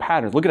of weird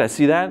patterns. Look at that,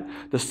 see that?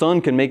 The sun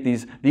can make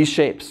these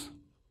shapes.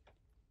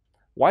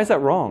 Why is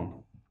that wrong?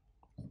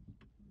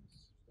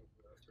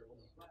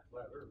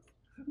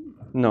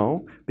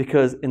 No,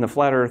 because in the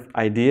flat Earth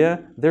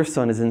idea, their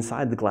sun is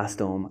inside the glass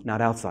dome,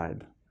 not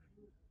outside.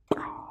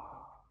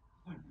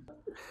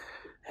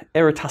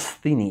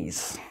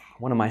 Eratosthenes,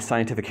 one of my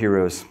scientific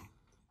heroes.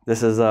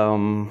 This is,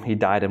 he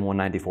died in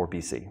 194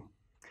 BC.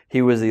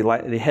 He was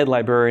the head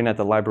librarian at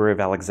the Library of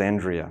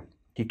Alexandria.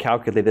 He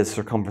calculated the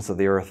circumference of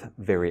the Earth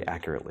very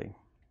accurately.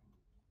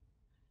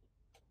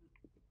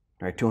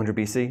 Right, 200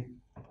 BC,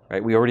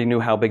 right? We already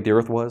knew how big the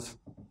Earth was.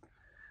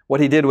 What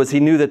he did was he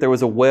knew that there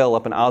was a well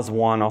up in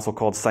Aswan, also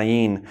called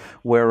Syene,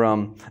 where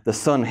the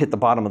sun hit the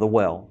bottom of the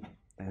well.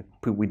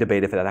 We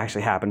debate if that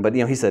actually happened, but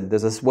he said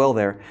there's this well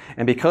there.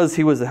 And because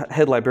he was the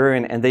head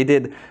librarian and they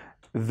did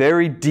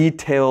very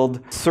detailed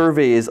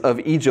surveys of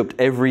Egypt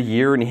every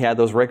year and he had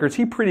those records,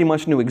 he pretty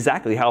much knew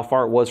exactly how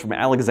far it was from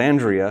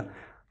Alexandria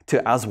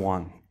to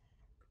Aswan.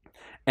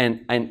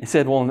 And he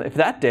said, well, if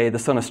that day the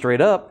sun is straight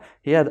up,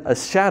 he had a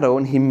shadow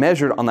and he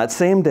measured on that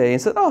same day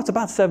and said, oh, it's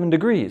about 7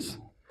 degrees.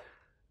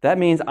 That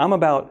means I'm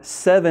about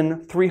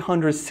 7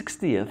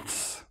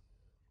 360ths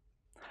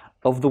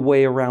of the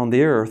way around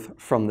the Earth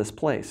from this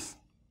place.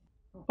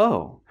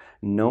 Oh,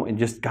 no, and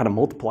just got to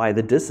multiply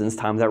the distance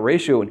times that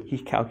ratio, and he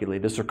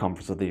calculated the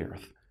circumference of the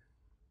Earth.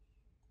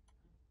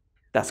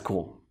 That's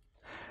cool.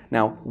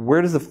 Now,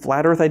 where does the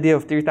flat Earth idea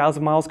of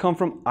 3,000 miles come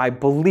from? I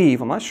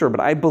believe, I'm not sure, but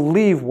I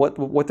believe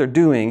what they're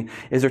doing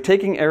is they're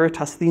taking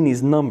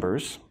Eratosthenes'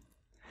 numbers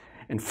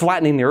and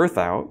flattening the Earth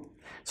out.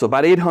 So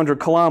about 800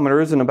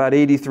 kilometers and about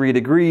 83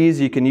 degrees,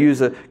 you can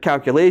use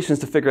calculations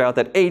to figure out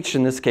that H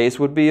in this case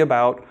would be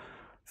about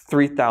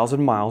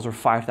 3,000 miles or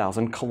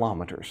 5,000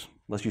 kilometers.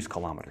 Let's use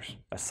kilometers.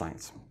 That's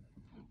science.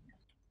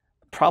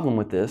 The problem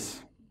with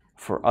this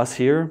for us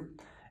here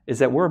is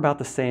that we're about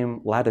the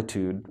same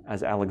latitude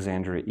as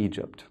Alexandria,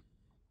 Egypt.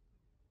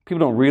 People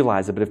don't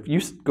realize it, but if you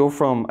go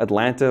from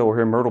Atlanta or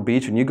here in Myrtle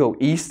Beach and you go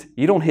east,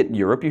 you don't hit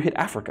Europe, you hit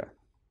Africa.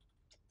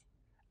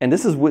 And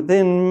this is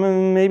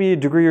within maybe a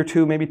degree or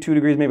two, maybe 2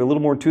 degrees, maybe a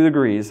little more than 2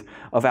 degrees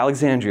of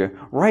Alexandria,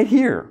 right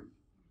here.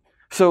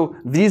 So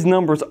these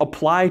numbers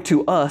apply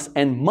to us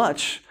and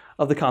much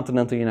of the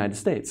continental United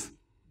States.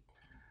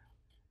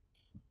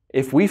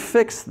 If we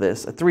fix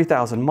this at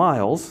 3,000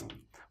 miles,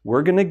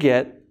 we're going to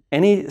get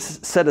any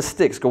set of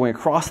sticks going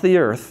across the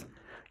Earth,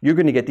 you're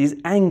going to get these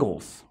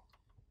angles.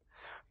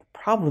 The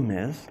problem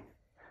is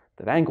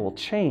that angle will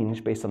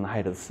change based on the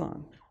height of the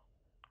sun,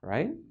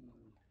 right?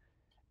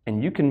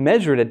 And you can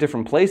measure it at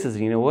different places,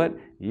 and you know what?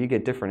 You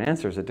get different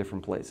answers at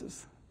different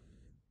places.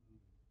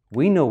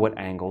 We know what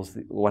angle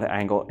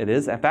it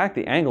is. In fact,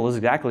 the angle is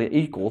exactly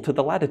equal to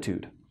the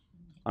latitude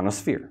on a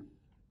sphere.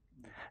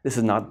 This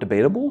is not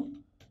debatable.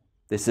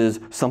 This is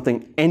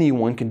something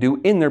anyone can do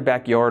in their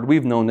backyard.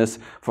 We've known this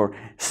for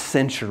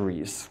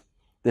centuries.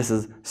 This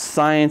is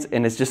science,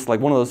 and it's just like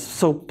one of those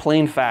so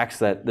plain facts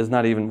that is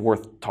not even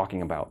worth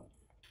talking about.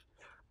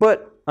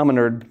 But I'm a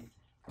nerd.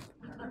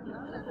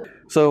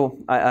 So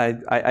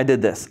I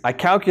did this. I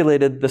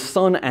calculated the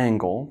sun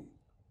angle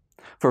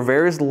for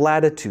various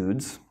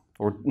latitudes,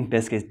 or in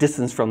this case,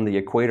 distance from the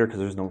equator, because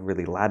there's no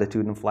really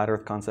latitude in flat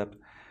Earth concept.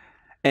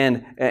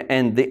 And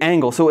the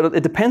angle, so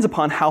it depends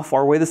upon how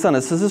far away the sun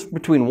is. So this is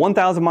between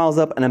 1,000 miles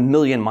up and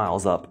 1,000,000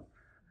 miles up.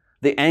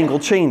 The angle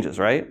changes,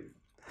 right?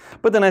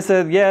 But then I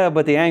said, yeah,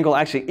 but the angle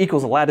actually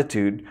equals a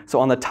latitude.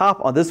 So on the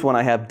top of this one,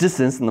 I have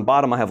distance, and the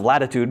bottom I have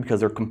latitude because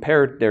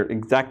they're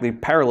exactly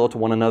parallel to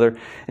one another,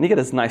 and you get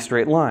this nice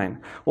straight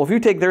line. Well, if you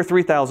take their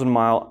 3,000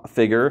 mile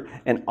figure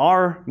and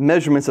our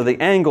measurements of the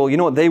angle, you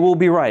know what? They will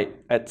be right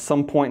at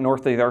some point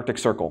north of the Arctic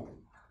Circle.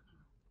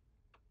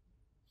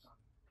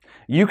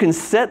 You can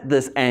set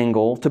this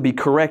angle to be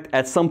correct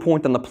at some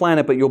point on the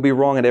planet, but you'll be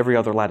wrong at every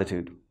other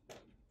latitude.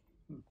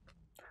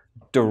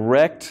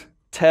 Direct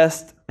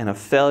test and a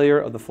failure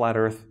of the flat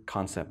Earth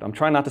concept. I'm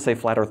trying not to say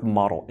flat Earth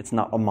model. It's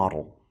not a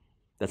model.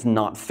 That's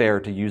not fair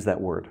to use that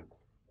word.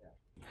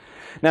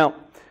 Now,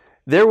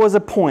 there was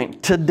a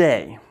point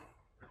today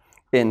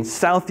in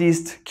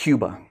southeast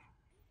Cuba,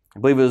 I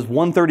believe it was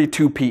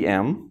 1:32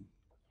 p.m.,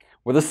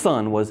 where the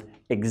sun was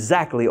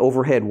exactly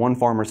overhead one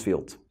farmer's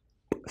field,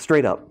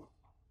 straight up.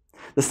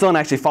 The sun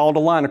actually followed a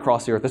line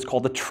across the Earth. It's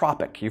called the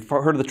tropic. You've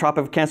heard of the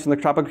Tropic of Cancer and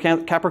the Tropic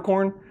of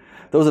Capricorn?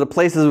 Those are the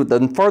places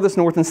the farthest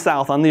north and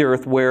south on the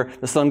Earth where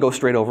the sun goes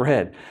straight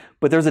overhead.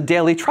 But there's a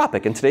daily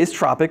tropic, and today's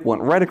tropic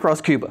went right across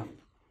Cuba.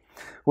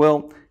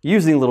 Well,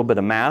 using a little bit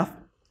of math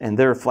and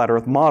their flat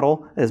Earth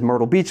model, there's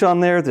Myrtle Beach on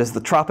there, there's the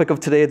tropic of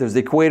today, there's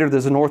the equator,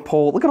 there's the North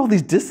Pole. Look at all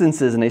these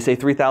distances, and they say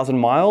 3,000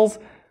 miles.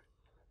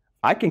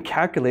 I can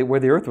calculate where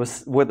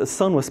the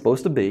sun was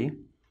supposed to be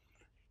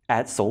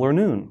at solar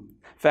noon.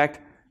 In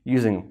fact,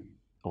 using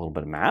a little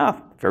bit of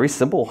math, very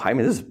simple. I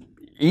mean, this is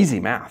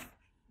easy math.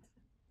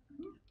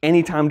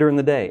 Anytime during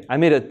the day. I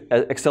made an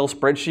Excel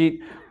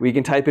spreadsheet where you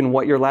can type in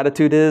what your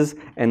latitude is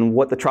and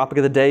what the tropic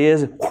of the day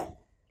is.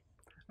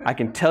 I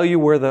can tell you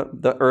where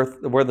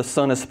the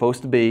sun is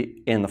supposed to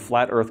be in the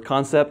flat Earth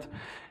concept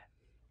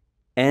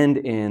and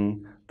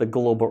in the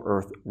global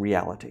Earth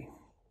reality.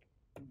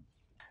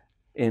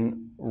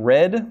 In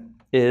red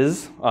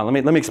is, let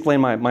me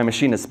explain my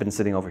machine that's been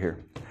sitting over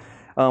here.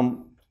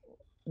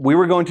 We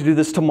were going to do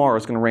this tomorrow.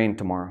 It's going to rain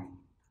tomorrow.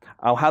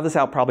 I'll have this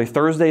out probably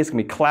Thursday. It's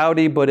going to be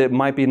cloudy, but it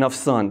might be enough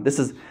sun. This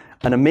is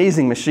an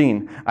amazing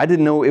machine. I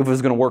didn't know if it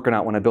was going to work or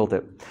not when I built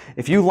it.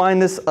 If you line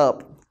this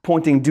up,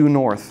 pointing due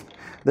north,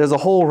 there's a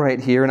hole right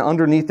here, and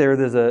underneath there,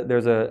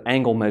 there's a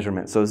angle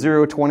measurement. So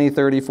 0, 20,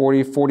 30,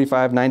 40,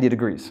 45, 90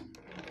 degrees.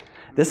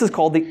 This is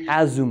called the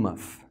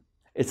azimuth.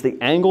 It's the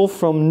angle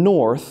from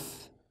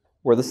north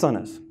where the sun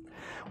is.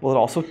 Well, it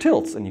also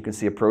tilts, and you can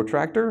see a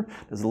protractor.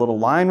 There's a little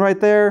line right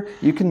there.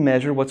 You can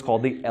measure what's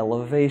called the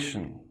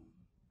elevation.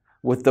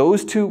 With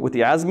those two, with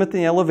the azimuth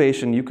and the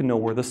elevation, you can know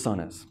where the sun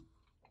is.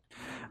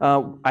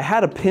 I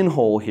had a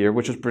pinhole here,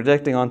 which is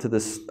projecting onto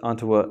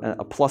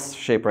a plus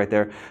shape right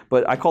there.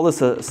 But I call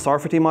this a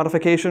Sarfati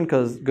modification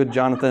because good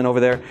Jonathan over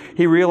there,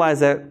 he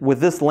realized that with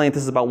this length,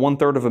 this is about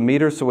 1/3 of a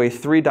meter, so a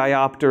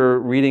 3-diopter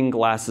reading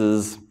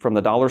glasses from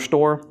the dollar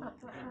store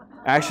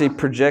actually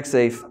projects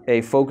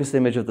a focused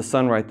image of the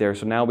sun right there.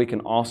 So now we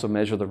can also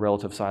measure the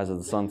relative size of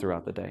the sun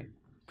throughout the day.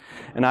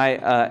 And I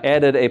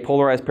added a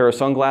polarized pair of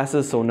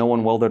sunglasses so no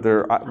one welded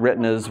their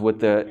retinas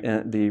with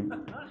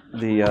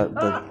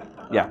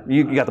yeah,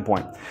 you got the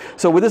point.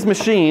 So with this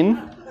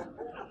machine,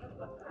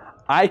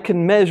 I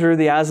can measure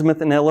the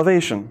azimuth and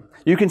elevation.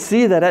 You can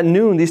see that at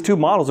noon, these two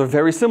models are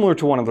very similar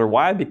to one another.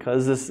 Why?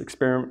 Because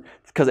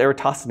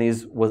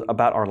Eratosthenes was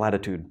about our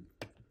latitude.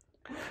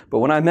 But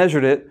when I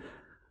measured it,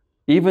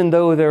 even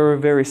though they were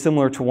very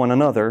similar to one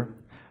another,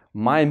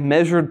 my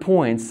measured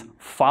points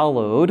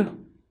followed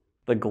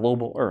the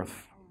global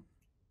Earth,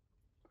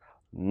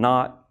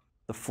 not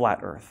the flat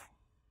Earth.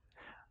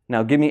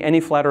 Now, give me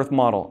any flat Earth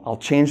model. I'll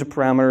change the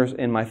parameters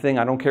in my thing.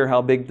 I don't care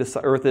how big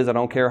the Earth is. I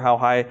don't care how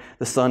high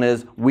the sun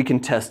is. We can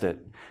test it.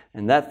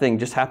 And that thing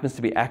just happens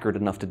to be accurate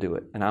enough to do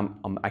it. And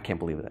I can't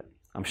believe it.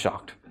 I'm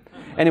shocked.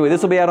 Anyway,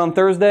 this will be out on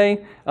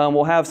Thursday.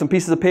 We'll have some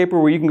pieces of paper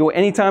where you can go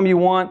anytime you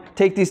want,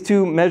 take these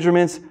two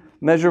measurements,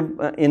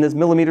 measure in this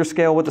millimeter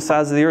scale what the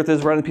size of the Earth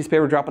is, write on a piece of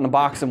paper, drop it in a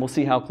box, and we'll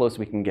see how close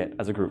we can get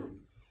as a group.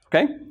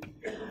 Okay?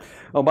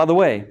 Oh, by the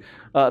way,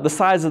 the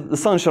size of the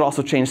sun should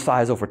also change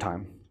size over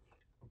time.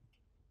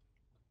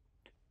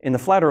 In the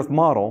flat Earth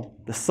model,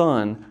 the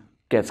sun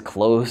gets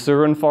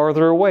closer and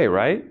farther away,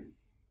 right?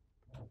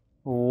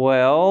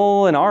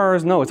 Well, in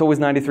ours, no, it's always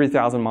 93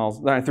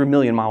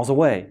 million miles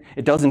away.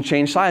 It doesn't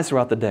change size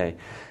throughout the day.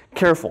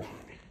 Careful.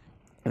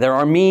 There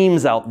are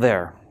memes out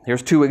there.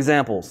 Here's two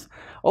examples.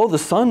 Oh, the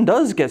sun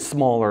does get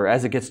smaller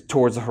as it gets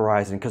towards the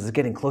horizon because it's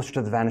getting closer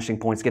to the vanishing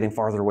point, it's getting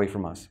farther away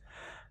from us.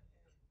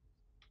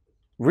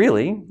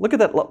 Really? Look at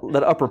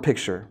that upper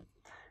picture.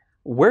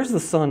 Where's the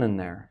sun in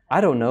there?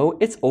 I don't know.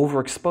 It's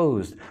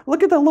overexposed.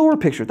 Look at that lower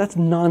picture. That's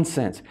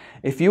nonsense.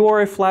 If you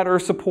are a flat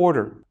Earth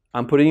supporter,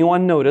 I'm putting you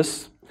on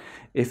notice.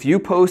 If you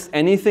post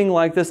anything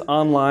like this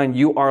online,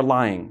 you are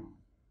lying.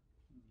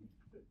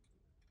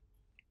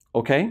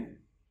 Okay?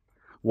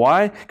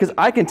 Why? Because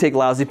I can take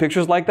lousy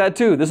pictures like that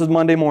too. This is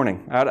Monday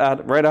morning,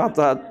 right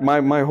outside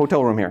my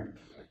hotel room here.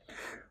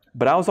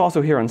 But I was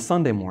also here on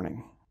Sunday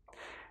morning.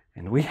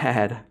 And we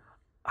had,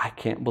 I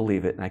can't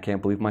believe it, and I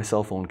can't believe my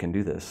cell phone can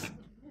do this.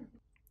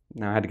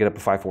 Now I had to get up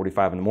at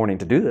 5:45 in the morning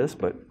to do this,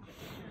 but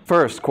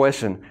first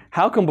question,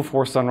 how come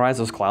before sunrise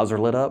those clouds are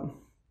lit up?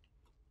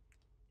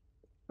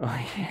 Oh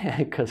yeah,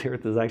 because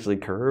Earth is actually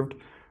curved.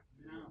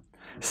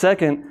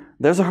 Second,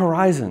 there's a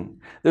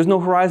horizon. There's no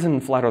horizon in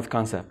flat Earth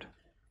concept.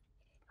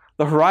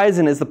 The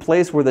horizon is the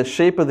place where the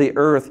shape of the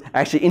Earth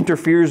actually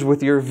interferes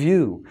with your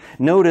view.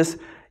 Notice,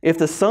 if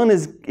the sun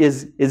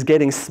is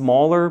getting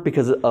smaller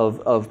because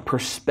of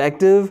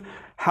perspective,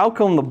 how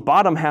come the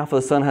bottom half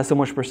of the sun has so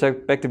much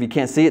perspective you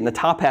can't see it and the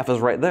top half is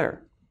right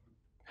there?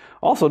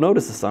 Also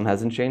notice the sun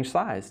hasn't changed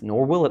size,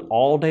 nor will it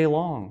all day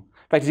long.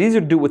 In fact, it's easier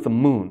to do it with the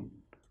moon.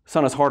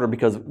 Sun is harder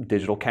because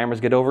digital cameras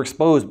get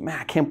overexposed. Man,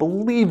 I can't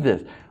believe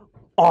this.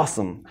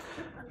 Awesome.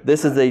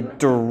 This is a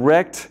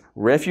direct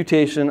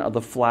refutation of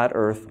the flat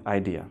Earth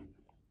idea.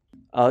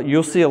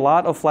 You'll see a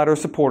lot of flat Earth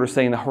supporters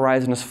saying the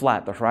horizon is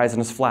flat, the horizon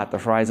is flat, the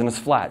horizon is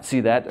flat. See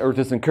that? Earth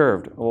isn't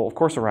curved. Well, of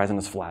course the horizon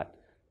is flat.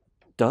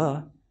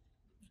 Duh.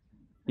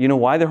 You know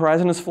why the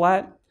horizon is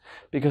flat?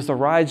 Because the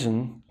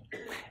horizon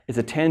is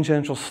a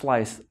tangential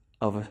slice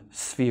of a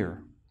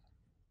sphere.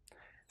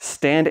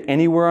 Stand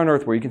anywhere on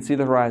Earth where you can see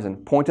the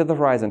horizon, point at the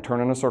horizon,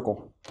 turn in a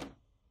circle.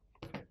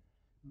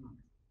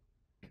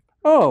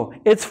 Oh,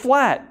 it's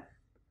flat.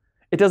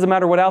 It doesn't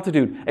matter what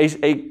altitude.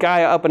 A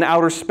guy up in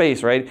outer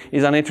space, right?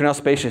 He's on the International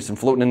Space Station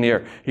floating in the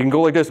air. You can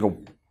go like this, go.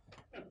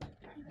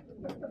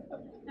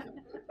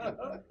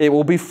 It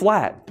will be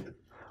flat.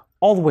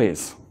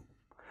 Always.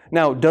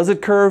 Now, does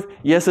it curve?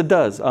 Yes, it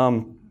does.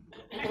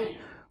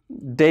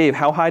 Dave,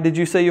 how high did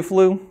you say you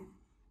flew?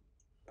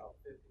 About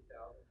 50,000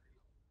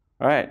 feet.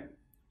 All right.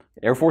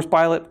 Air Force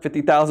pilot,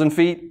 50,000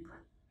 feet.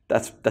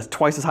 That's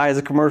twice as high as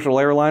a commercial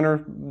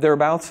airliner,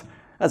 thereabouts.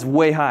 That's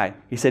way high.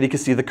 He said he could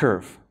see the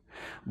curve.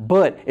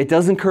 But it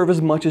doesn't curve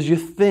as much as you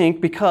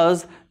think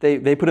because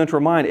they put into our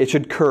mind it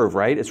should curve,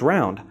 right? It's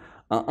round.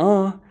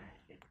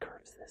 It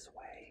curves this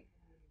way.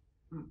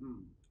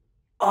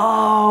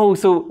 Oh,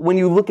 so when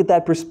you look at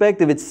that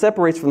perspective, it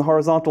separates from the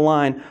horizontal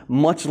line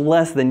much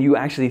less than you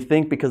actually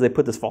think because they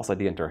put this false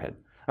idea into our head.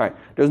 All right,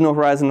 there's no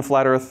horizon in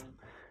flat Earth.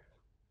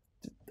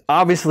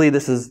 Obviously,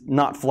 this is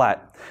not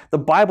flat. The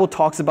Bible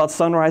talks about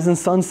sunrise and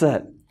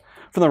sunset.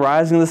 From the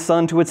rising of the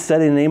sun to its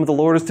setting, the name of the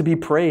Lord is to be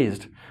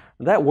praised.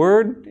 That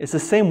word is the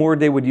same word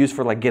they would use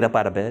for like get up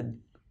out of bed.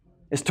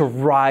 It's to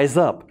rise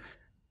up.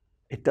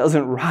 It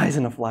doesn't rise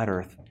in a flat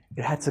Earth.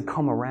 It has to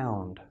come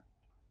around.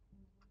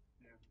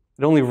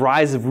 It only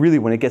rises really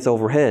when it gets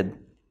overhead.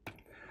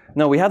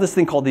 No, we have this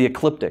thing called the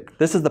ecliptic.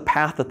 This is the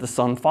path that the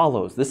sun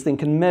follows. This thing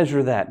can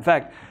measure that. In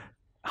fact,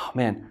 oh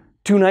man,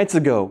 2 nights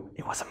ago,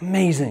 it was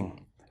amazing.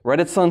 Right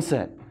at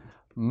sunset,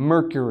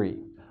 Mercury,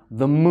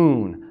 the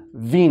moon,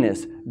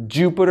 Venus,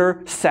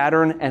 Jupiter,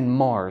 Saturn, and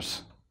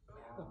Mars.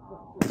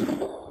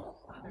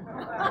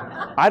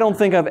 I don't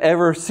think I've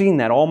ever seen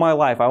that all my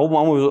life. I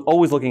was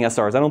always looking at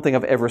stars. I don't think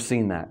I've ever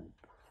seen that.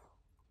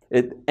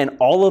 And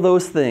all of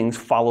those things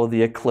follow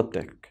the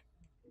ecliptic.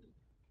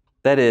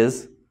 That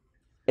is,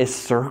 a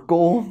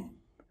circle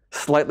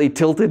slightly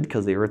tilted,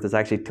 because the Earth is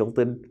actually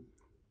tilted.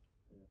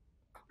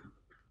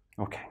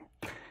 Okay.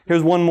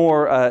 Here's one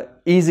more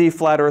easy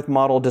flat Earth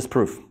model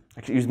disproof.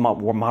 I should use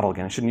word model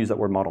again. I shouldn't use that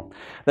word model.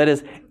 That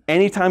is,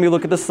 anytime you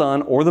look at the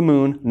sun or the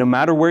moon, no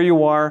matter where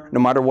you are, no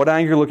matter what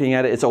angle you're looking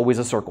at it, it's always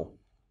a circle.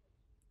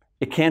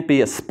 It can't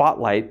be a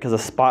spotlight, because a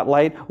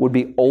spotlight would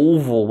be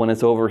oval when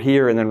it's over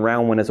here and then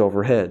round when it's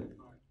overhead.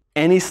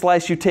 Any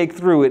slice you take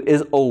through it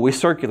is always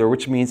circular,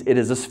 which means it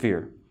is a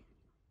sphere.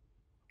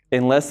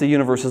 Unless the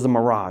universe is a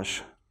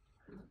mirage.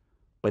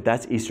 But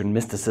that's Eastern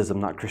mysticism,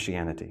 not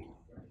Christianity.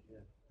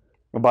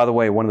 And by the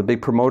way, one of the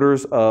big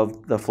promoters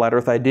of the flat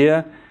earth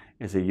idea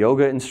is a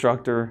yoga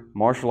instructor,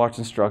 martial arts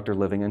instructor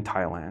living in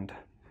Thailand.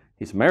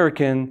 He's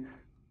American,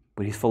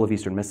 but he's full of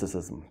Eastern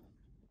mysticism.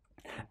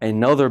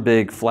 Another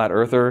big flat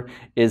earther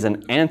is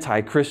an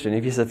anti-Christian.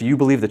 He says, if you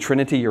believe the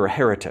Trinity, you're a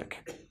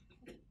heretic.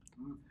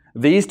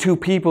 These two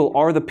people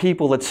are the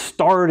people that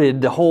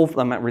started the whole,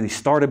 not really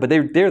started, but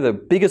they're the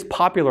biggest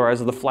popularizers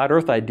of the flat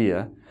earth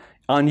idea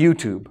on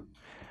YouTube.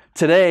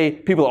 Today,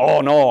 people are,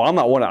 oh no, I'm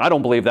not one, I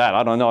don't believe that,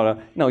 I don't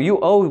know. No, you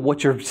owe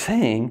what you're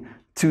saying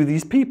to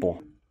these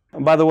people.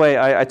 And by the way,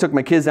 I took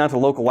my kids down to the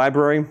local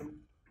library.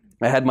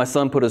 I had my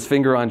son put his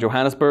finger on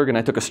Johannesburg, and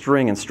I took a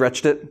string and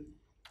stretched it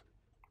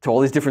to all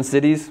these different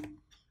cities.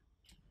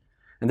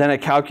 And then I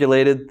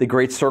calculated the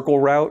Great Circle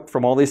route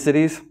from all these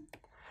cities,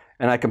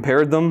 and I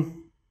compared them.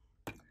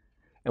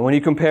 And when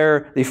you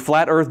compare the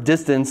flat earth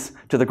distance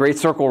to the Great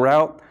Circle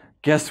route,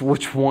 guess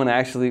which one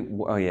actually,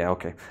 oh yeah,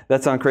 okay.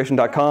 That's on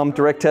creation.com,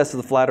 direct test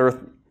of the flat earth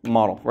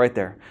model, right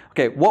there.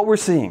 Okay, what we're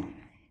seeing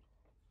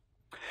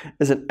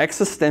is an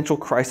existential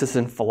crisis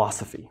in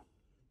philosophy.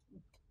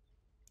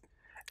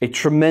 A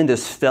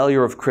tremendous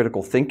failure of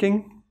critical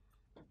thinking,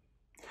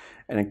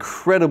 an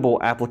incredible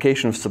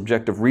application of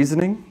subjective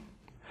reasoning,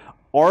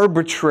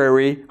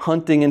 arbitrary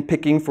hunting and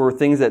picking for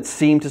things that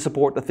seem to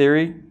support the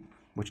theory,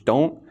 which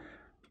don't.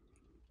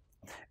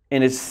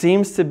 And it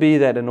seems to be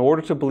that in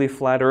order to believe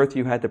flat earth,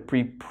 you had to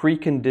be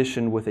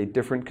preconditioned with a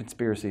different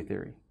conspiracy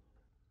theory.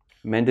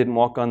 Men didn't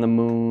walk on the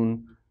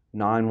moon,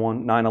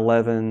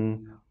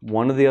 9/11,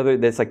 one of the other,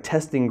 that's like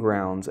testing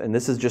grounds, and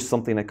this is just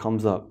something that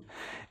comes up.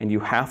 And you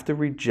have to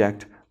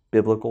reject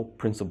biblical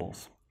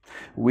principles.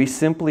 We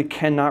simply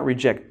cannot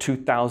reject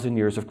 2,000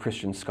 years of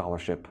Christian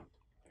scholarship.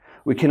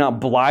 We cannot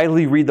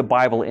blithely read the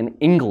Bible in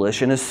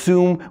English and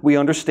assume we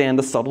understand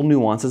the subtle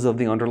nuances of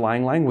the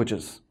underlying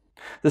languages.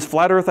 This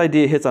flat earth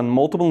idea hits on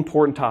multiple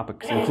important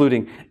topics,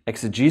 including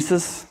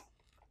exegesis,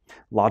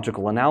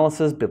 logical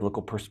analysis,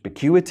 biblical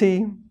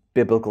perspicuity,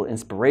 biblical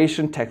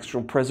inspiration,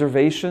 textual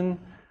preservation.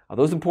 Are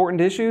those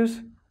important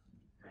issues?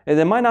 And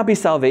they might not be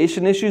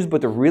salvation issues,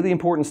 but they're really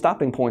important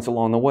stopping points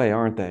along the way,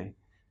 aren't they?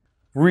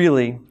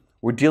 Really,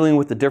 we're dealing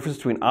with the difference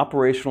between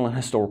operational and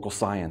historical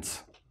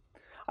science.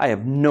 I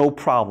have no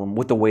problem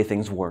with the way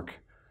things work.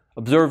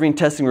 Observing,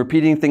 testing,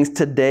 repeating things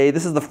today,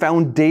 this is the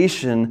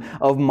foundation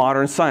of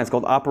modern science,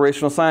 called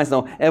operational science.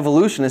 Now,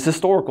 evolution is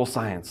historical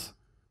science.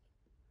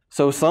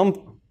 So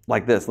some,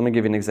 like this, let me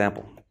give you an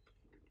example.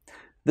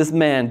 This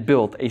man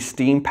built a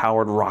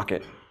steam-powered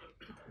rocket.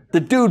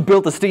 The dude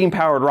built a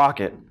steam-powered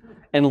rocket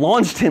and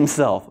launched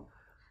himself.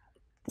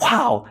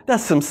 Wow,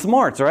 that's some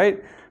smarts,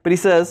 right? But he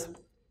says,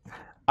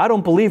 I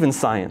don't believe in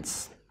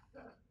science,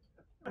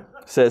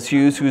 says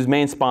Hughes, whose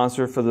main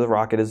sponsor for the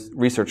rocket is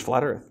Research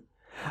Flat Earth.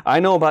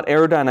 I know about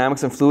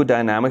aerodynamics and fluid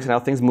dynamics and how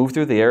things move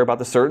through the air, about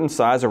the certain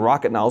size of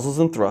rocket nozzles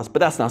and thrusts, but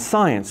that's not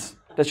science.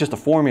 That's just a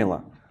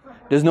formula.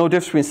 There's no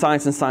difference between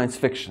science and science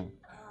fiction.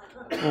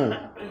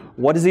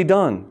 What has he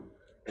done?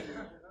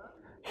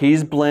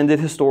 He's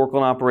blended historical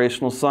and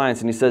operational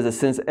science, and he says that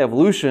since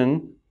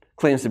evolution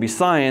claims to be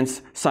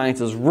science, science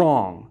is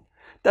wrong.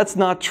 That's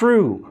not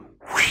true.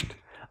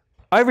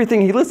 Everything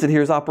he listed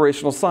here is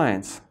operational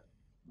science.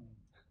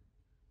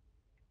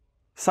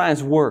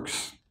 Science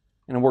works,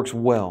 and it works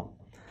well.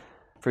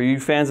 For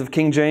you fans of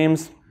King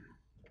James,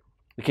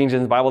 the King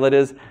James Bible that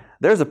is,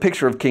 there's a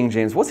picture of King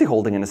James. What's he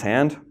holding in his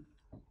hand?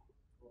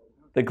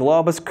 The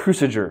globus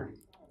cruciger,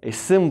 a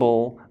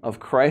symbol of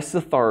Christ's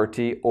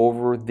authority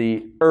over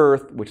the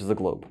earth, which is a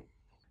globe.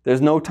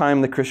 There's no time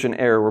in the Christian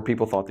era where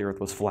people thought the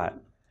earth was flat.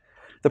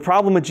 The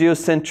problem with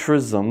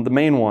geocentrism, the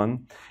main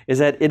one, is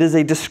that it is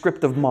a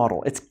descriptive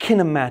model. It's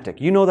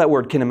kinematic. You know that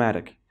word,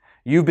 kinematic.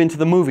 You've been to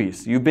the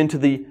movies. You've been to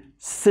the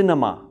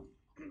cinema.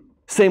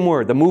 Same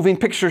word, the moving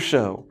picture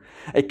show.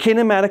 A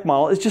kinematic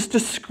model is just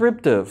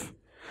descriptive.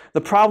 The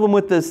problem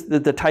with this, the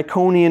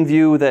Tychonian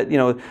view that,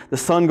 the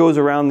sun goes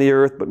around the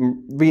earth, but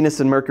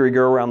Venus and Mercury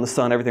go around the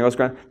sun, everything else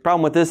goes around. The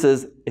problem with this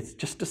is it's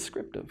just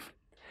descriptive.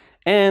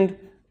 And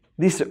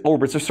these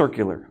orbits are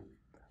circular.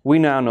 We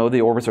now know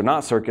the orbits are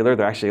not circular,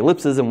 they're actually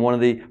ellipses, and one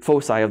of the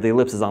foci of the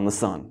ellipse is on the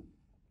sun.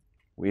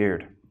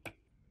 Weird.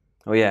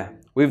 Oh yeah,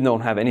 we've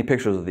known have any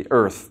pictures of the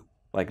earth,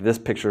 like this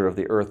picture of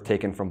the earth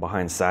taken from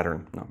behind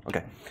Saturn. No,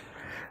 okay.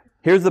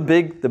 Here's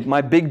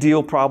my big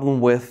deal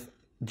problem with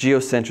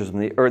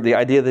geocentrism, the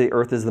idea that the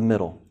earth is the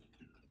middle.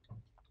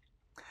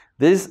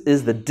 This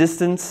is the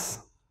distance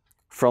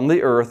from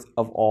the earth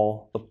of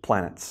all the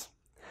planets.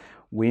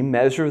 We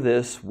measure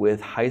this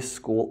with high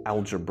school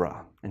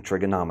algebra and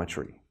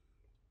trigonometry.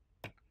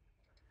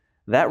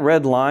 That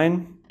red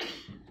line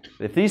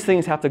If these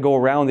things have to go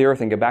around the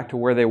Earth and get back to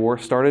where they were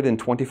started in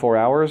 24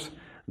 hours,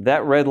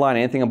 that red line,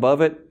 anything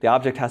above it, the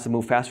object has to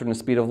move faster than the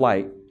speed of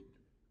light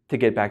to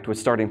get back to its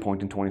starting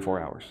point in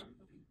 24 hours.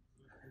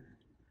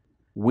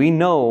 We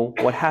know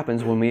what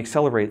happens when we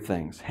accelerate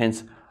things.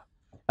 Hence,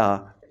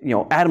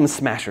 atom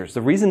smashers.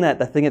 The reason that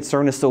the thing at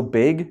CERN is so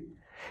big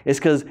is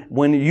because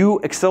when you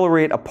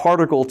accelerate a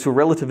particle to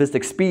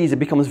relativistic speeds, it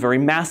becomes very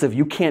massive.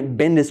 You can't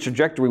bend its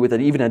trajectory with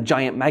even a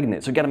giant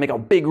magnet, so you got to make a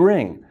big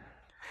ring.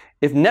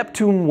 If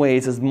Neptune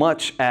weighs as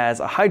much as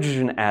a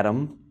hydrogen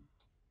atom,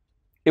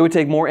 it would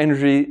take more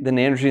energy than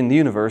the energy in the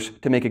universe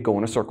to make it go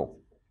in a circle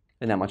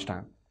in that much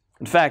time.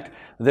 In fact,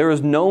 there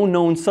is no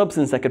known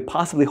substance that could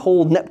possibly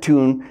hold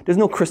Neptune. There's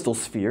no crystal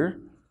sphere.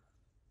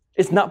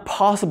 It's not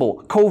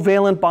possible.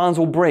 Covalent bonds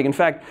will break. In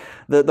fact,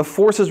 the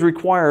forces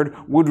required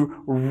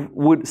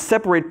would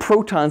separate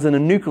protons in a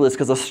nucleus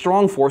because a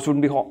strong force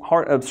wouldn't be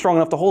strong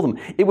enough to hold them.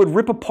 It would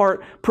rip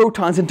apart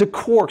protons into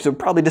quarks. It would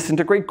probably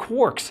disintegrate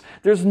quarks.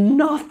 There's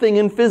nothing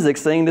in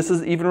physics saying this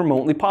is even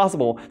remotely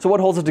possible. So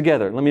what holds it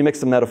together? Let me mix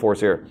some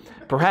metaphors here.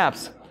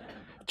 Perhaps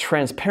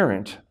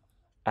transparent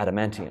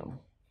adamantium.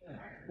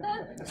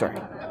 Sorry.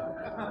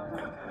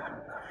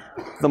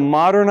 The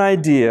modern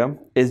idea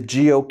is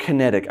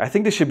geokinetic. I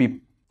think this should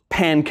be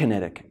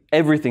pankinetic.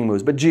 Everything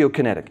moves, but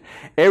geokinetic.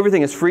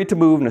 Everything is free to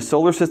move, and the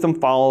solar system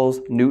follows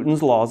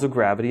Newton's laws of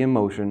gravity and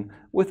motion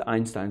with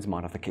Einstein's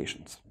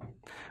modifications.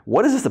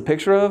 What is this a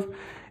picture of?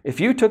 If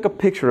you took a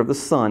picture of the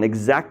sun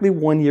exactly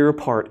 1 year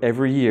apart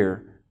every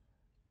year,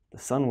 the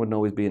sun wouldn't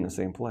always be in the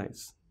same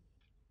place.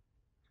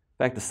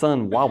 In fact, the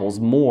sun wobbles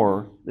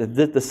more.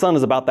 The sun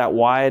is about that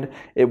wide.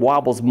 It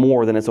wobbles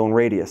more than its own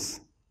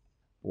radius.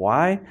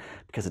 Why?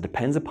 Because it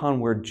depends upon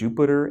where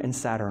Jupiter and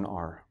Saturn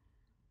are.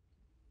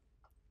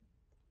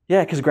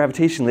 Yeah, because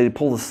gravitationally they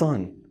pull the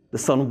sun. The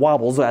sun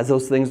wobbles as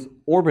those things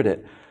orbit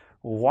it.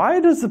 Why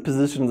does the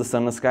position of the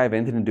sun in the sky have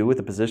anything to do with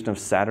the position of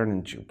Saturn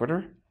and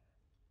Jupiter?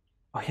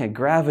 Oh yeah,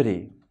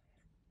 gravity.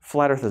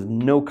 Flat Earth has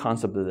no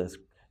concept of this.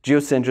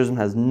 Geocentrism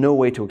has no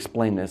way to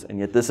explain this, and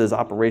yet this is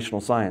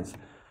operational science.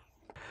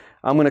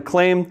 I'm going to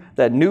claim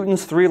that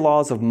Newton's 3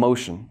 laws of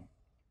motion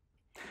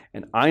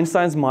and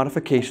Einstein's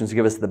modifications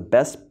give us the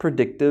best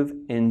predictive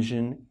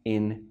engine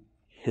in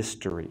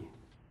history.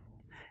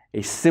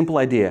 A simple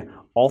idea,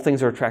 all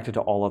things are attracted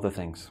to all other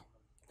things.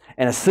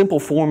 And a simple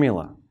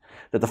formula,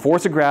 that the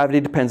force of gravity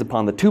depends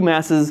upon the two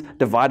masses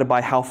divided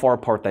by how far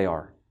apart they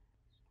are.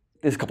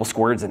 There's a couple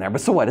squares in there,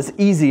 but so what? It's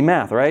easy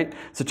math, right?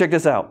 So check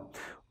this out.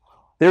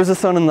 There's the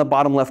sun in the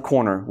bottom left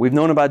corner. We've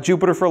known about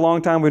Jupiter for a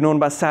long time. We've known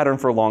about Saturn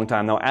for a long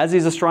time. Now, as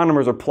these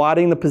astronomers are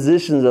plotting the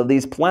positions of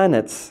these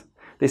planets,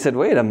 they said,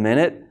 wait a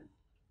minute,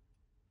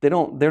 they're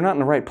not in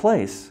the right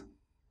place.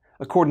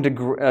 According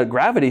to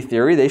gravity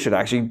theory, they should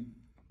actually,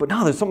 but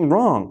no, there's something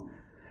wrong.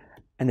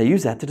 And they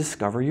use that to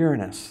discover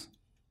Uranus.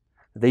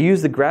 They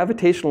use the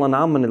gravitational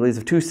anomalies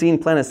of two seen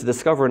planets to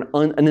discover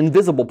an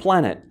invisible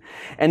planet.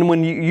 And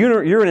when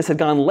Uranus had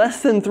gone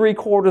less than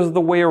 3/4 of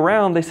the way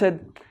around, they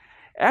said,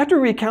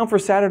 after we account for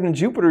Saturn and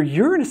Jupiter,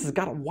 Uranus has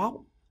got a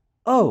wow.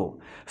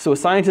 Oh. So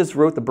scientists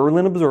wrote the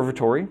Berlin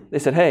Observatory. They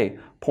said, hey,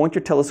 point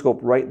your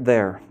telescope right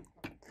there.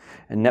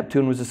 And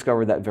Neptune was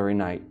discovered that very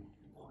night.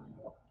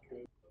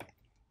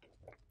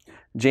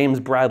 James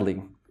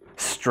Bradley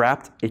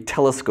strapped a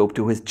telescope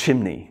to his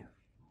chimney.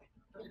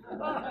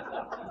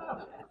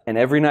 And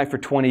every night for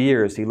 20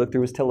 years, he looked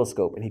through his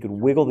telescope and he could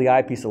wiggle the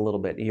eyepiece a little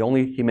bit.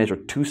 He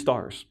measured 2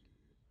 stars,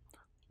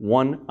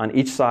 one on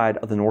each side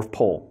of the North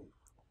Pole,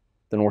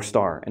 the North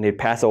Star, and they'd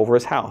pass over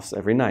his house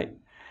every night.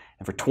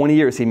 And for 20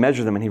 years, he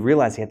measured them and he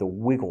realized he had to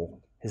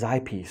wiggle his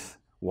eyepiece.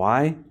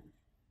 Why?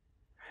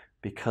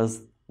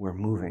 Because we're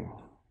moving.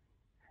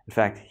 In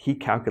fact, he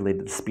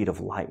calculated the speed of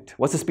light.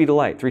 What's the speed of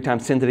light? 3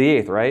 times 10 to the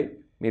 8th, right?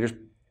 Meters,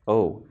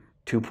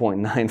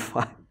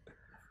 2.95.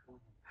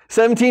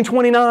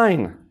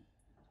 1729.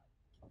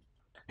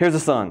 Here's the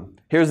sun.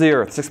 Here's the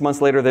Earth. 6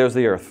 months later, there's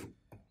the Earth.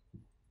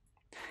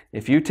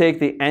 If you take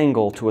the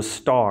angle to a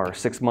star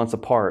 6 months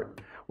apart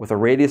with a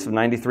radius of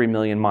 93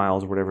 million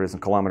miles, or whatever it is in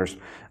kilometers,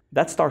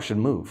 that star should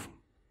move.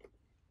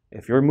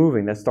 If you're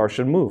moving, that star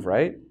should move,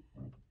 right?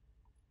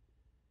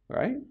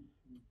 Right?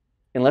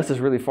 Unless it's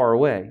really far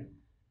away,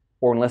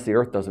 or unless the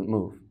Earth doesn't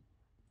move.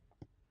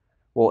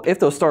 Well, if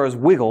those stars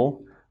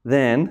wiggle,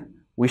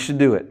 then we should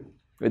do it.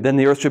 Then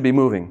the Earth should be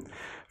moving.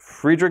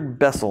 Friedrich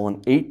Bessel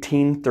in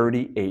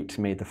 1838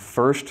 made the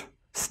first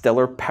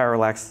stellar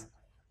parallax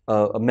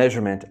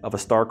measurement of a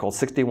star called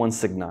 61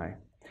 Cygni.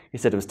 He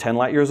said it was 10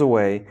 light years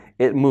away.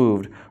 It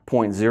moved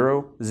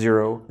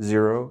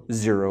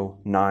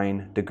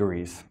 0.00009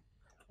 degrees.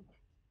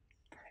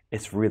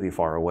 It's really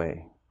far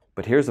away.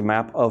 But here's a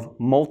map of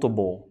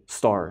multiple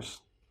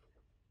stars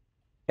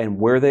and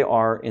where they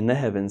are in the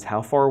heavens,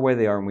 how far away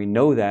they are, and we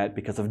know that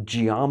because of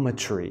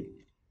geometry.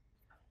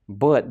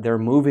 But they're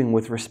moving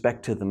with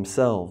respect to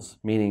themselves,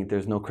 meaning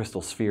there's no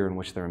crystal sphere in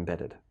which they're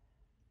embedded.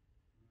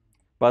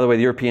 By the way,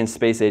 the European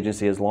Space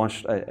Agency has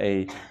launched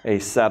a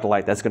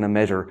satellite that's going to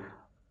measure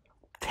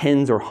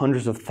tens or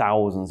hundreds of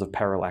thousands of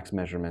parallax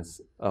measurements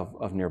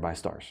of nearby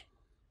stars.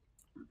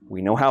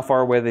 We know how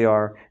far away they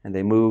are, and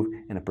they move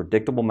in a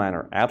predictable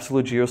manner.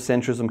 Absolute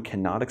geocentrism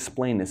cannot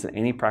explain this in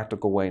any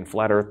practical way, and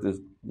flat Earth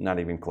is not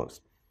even close.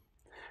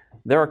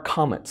 There are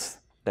comets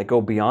that go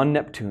beyond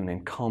Neptune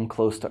and come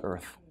close to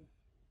Earth.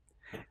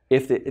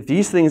 If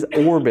these things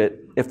orbit,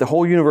 if the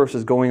whole universe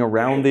is going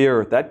around the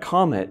Earth, that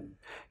comet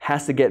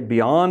has to get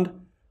beyond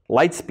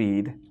light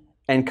speed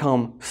and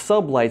come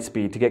sub-light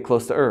speed to get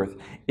close to Earth.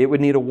 It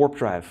would need a warp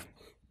drive.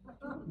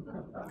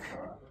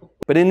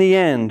 But in the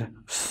end,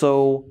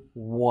 so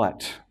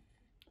what?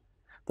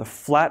 The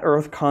flat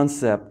Earth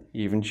concept,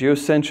 even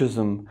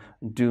geocentrism,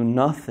 do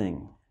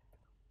nothing.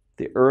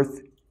 The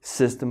Earth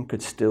system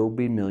could still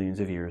be millions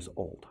of years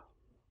old.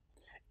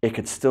 It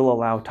could still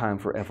allow time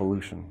for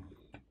evolution.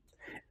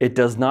 It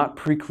does not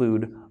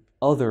preclude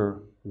other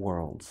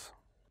worlds.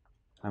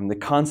 The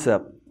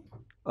concept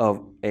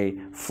of a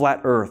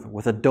flat Earth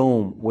with a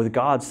dome, with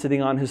God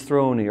sitting on his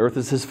throne, the Earth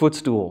is his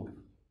footstool.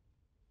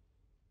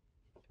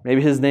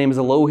 Maybe his name is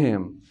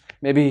Elohim.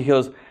 Maybe he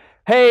goes,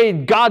 hey,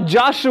 God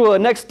Joshua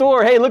next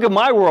door, hey, look at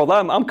my world.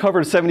 I'm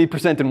covered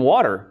 70% in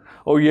water.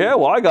 Oh yeah,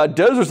 well I got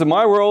deserts in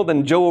my world.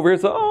 And Joe over here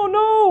says, oh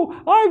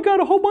no, I've got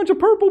a whole bunch of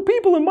purple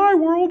people in my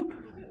world.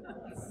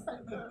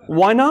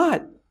 Why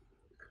not?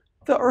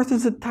 The Earth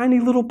is a tiny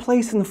little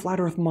place in the flat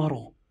Earth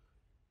model.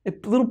 A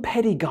little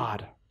petty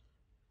God.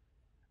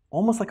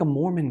 Almost like a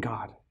Mormon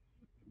God.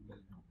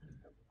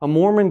 A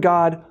Mormon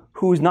God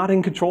who is not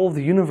in control of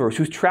the universe,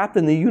 who's trapped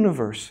in the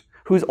universe,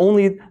 who's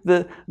only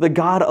the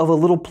God of a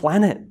little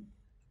planet.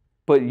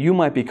 But you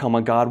might become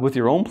a God with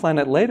your own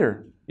planet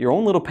later, your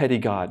own little petty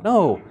God.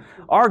 No,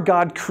 our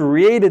God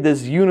created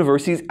this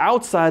universe. He's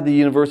outside the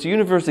universe. The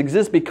universe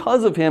exists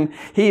because of him.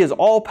 He is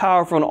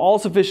all-powerful and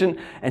all-sufficient,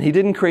 and he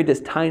didn't create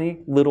this tiny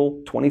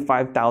little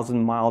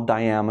 25,000-mile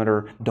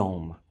diameter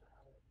dome.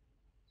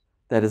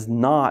 That is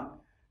not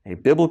a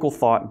biblical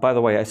thought. By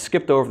the way, I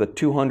skipped over the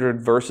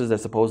 200 verses that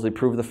supposedly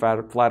prove the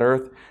flat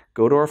Earth.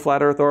 Go to our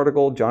flat Earth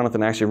article.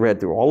 Jonathan actually read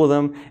through all of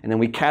them, and then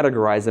we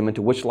categorize them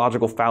into which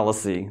logical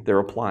fallacy they're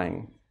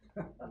applying.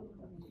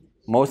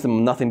 Most of them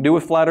have nothing to do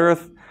with flat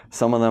Earth.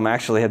 Some of them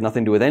actually have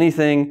nothing to do with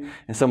anything,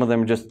 and some of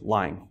them are just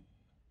lying.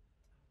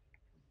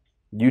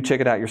 You check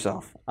it out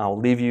yourself. I'll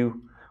leave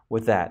you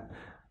with that.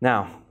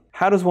 Now,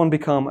 how does one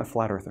become a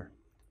flat earther?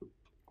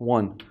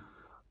 One,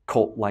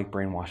 cult-like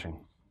brainwashing.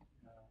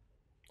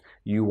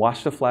 You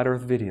watch the flat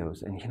Earth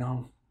videos, and you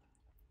know,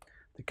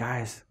 the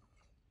guys,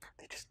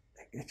 they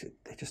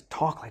just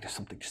talk like there's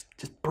something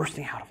just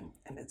bursting out of them,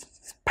 and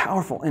it's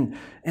powerful.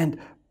 And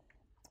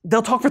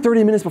they'll talk for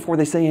 30 minutes before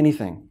they say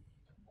anything.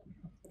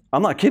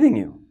 I'm not kidding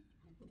you.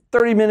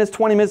 30 minutes,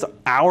 20 minutes, an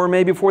hour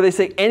maybe before they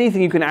say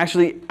anything you can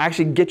actually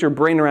get your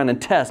brain around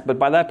and test. But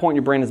by that point,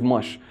 your brain is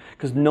mush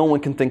because no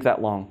one can think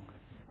that long.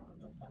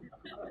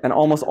 And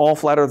almost all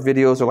flat Earth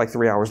videos are like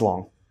 3 hours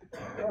long.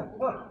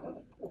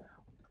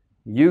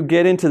 You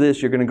get into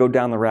this, you're going to go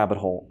down the rabbit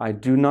hole. I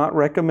do not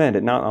recommend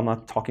it. Now, I'm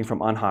not talking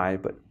from on high,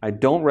 but I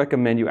don't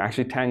recommend you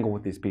actually tangle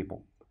with these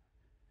people.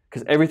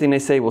 Because everything they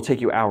say will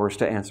take you hours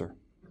to answer.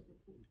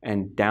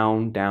 And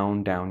down,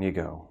 down, down you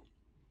go.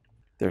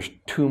 There's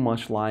too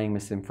much lying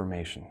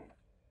misinformation.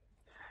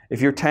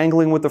 If you're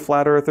tangling with a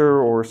flat earther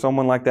or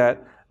someone like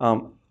that,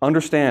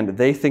 understand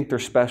they think they're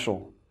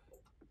special.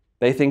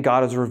 They think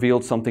God has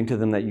revealed something to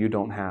them that you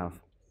don't have.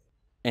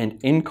 And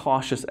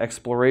incautious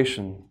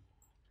exploration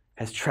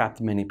has trapped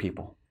many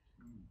people.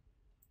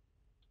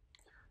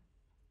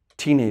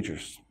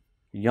 Teenagers,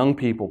 young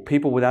people,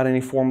 people without any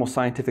formal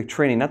scientific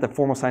training. Not that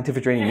formal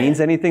scientific training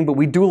means anything, but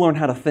we do learn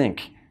how to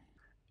think.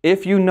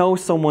 If you know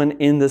someone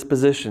in this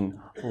position,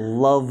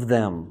 love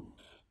them.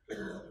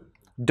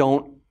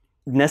 Don't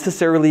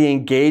necessarily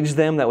engage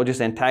them. That will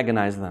just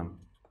antagonize them.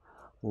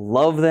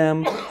 Love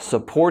them,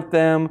 support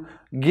them,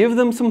 give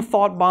them some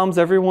thought bombs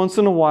every once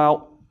in a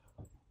while.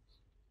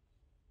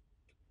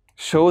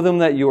 Show them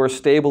that you are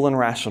stable and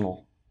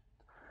rational.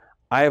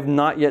 I have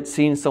not yet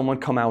seen someone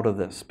come out of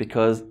this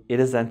because it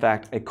is in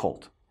fact a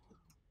cult.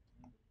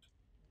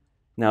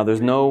 Now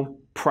there's no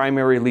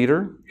primary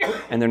leader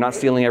and they're not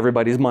stealing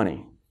everybody's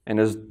money. And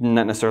there's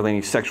not necessarily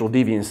any sexual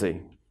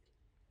deviancy.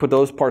 Put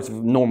those parts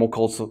of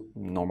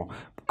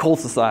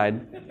cults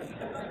aside.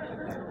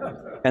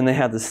 And they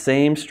have the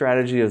same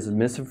strategy as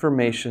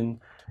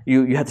misinformation.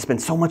 You have to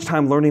spend so much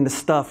time learning this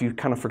stuff, you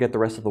kind of forget the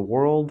rest of the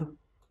world.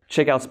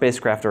 Check out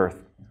Spacecraft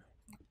Earth.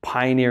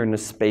 Pioneer in the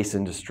space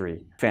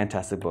industry.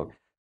 Fantastic book.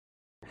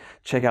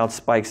 Check out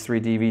Spike's 3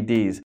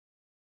 DVDs.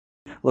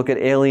 Look at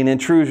Alien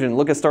Intrusion.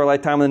 Look at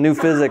Starlight Time and the New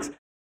Physics.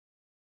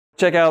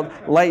 Check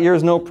out Light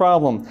Years No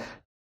Problem.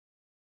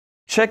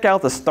 Check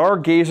out the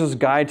Stargazer's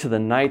Guide to the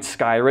Night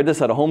Sky. I read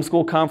this at a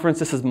homeschool conference.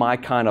 This is my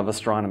kind of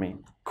astronomy.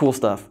 Cool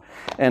stuff.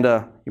 And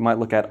you might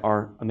look at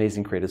our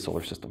amazing created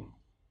solar system.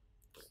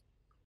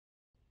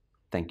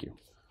 Thank you.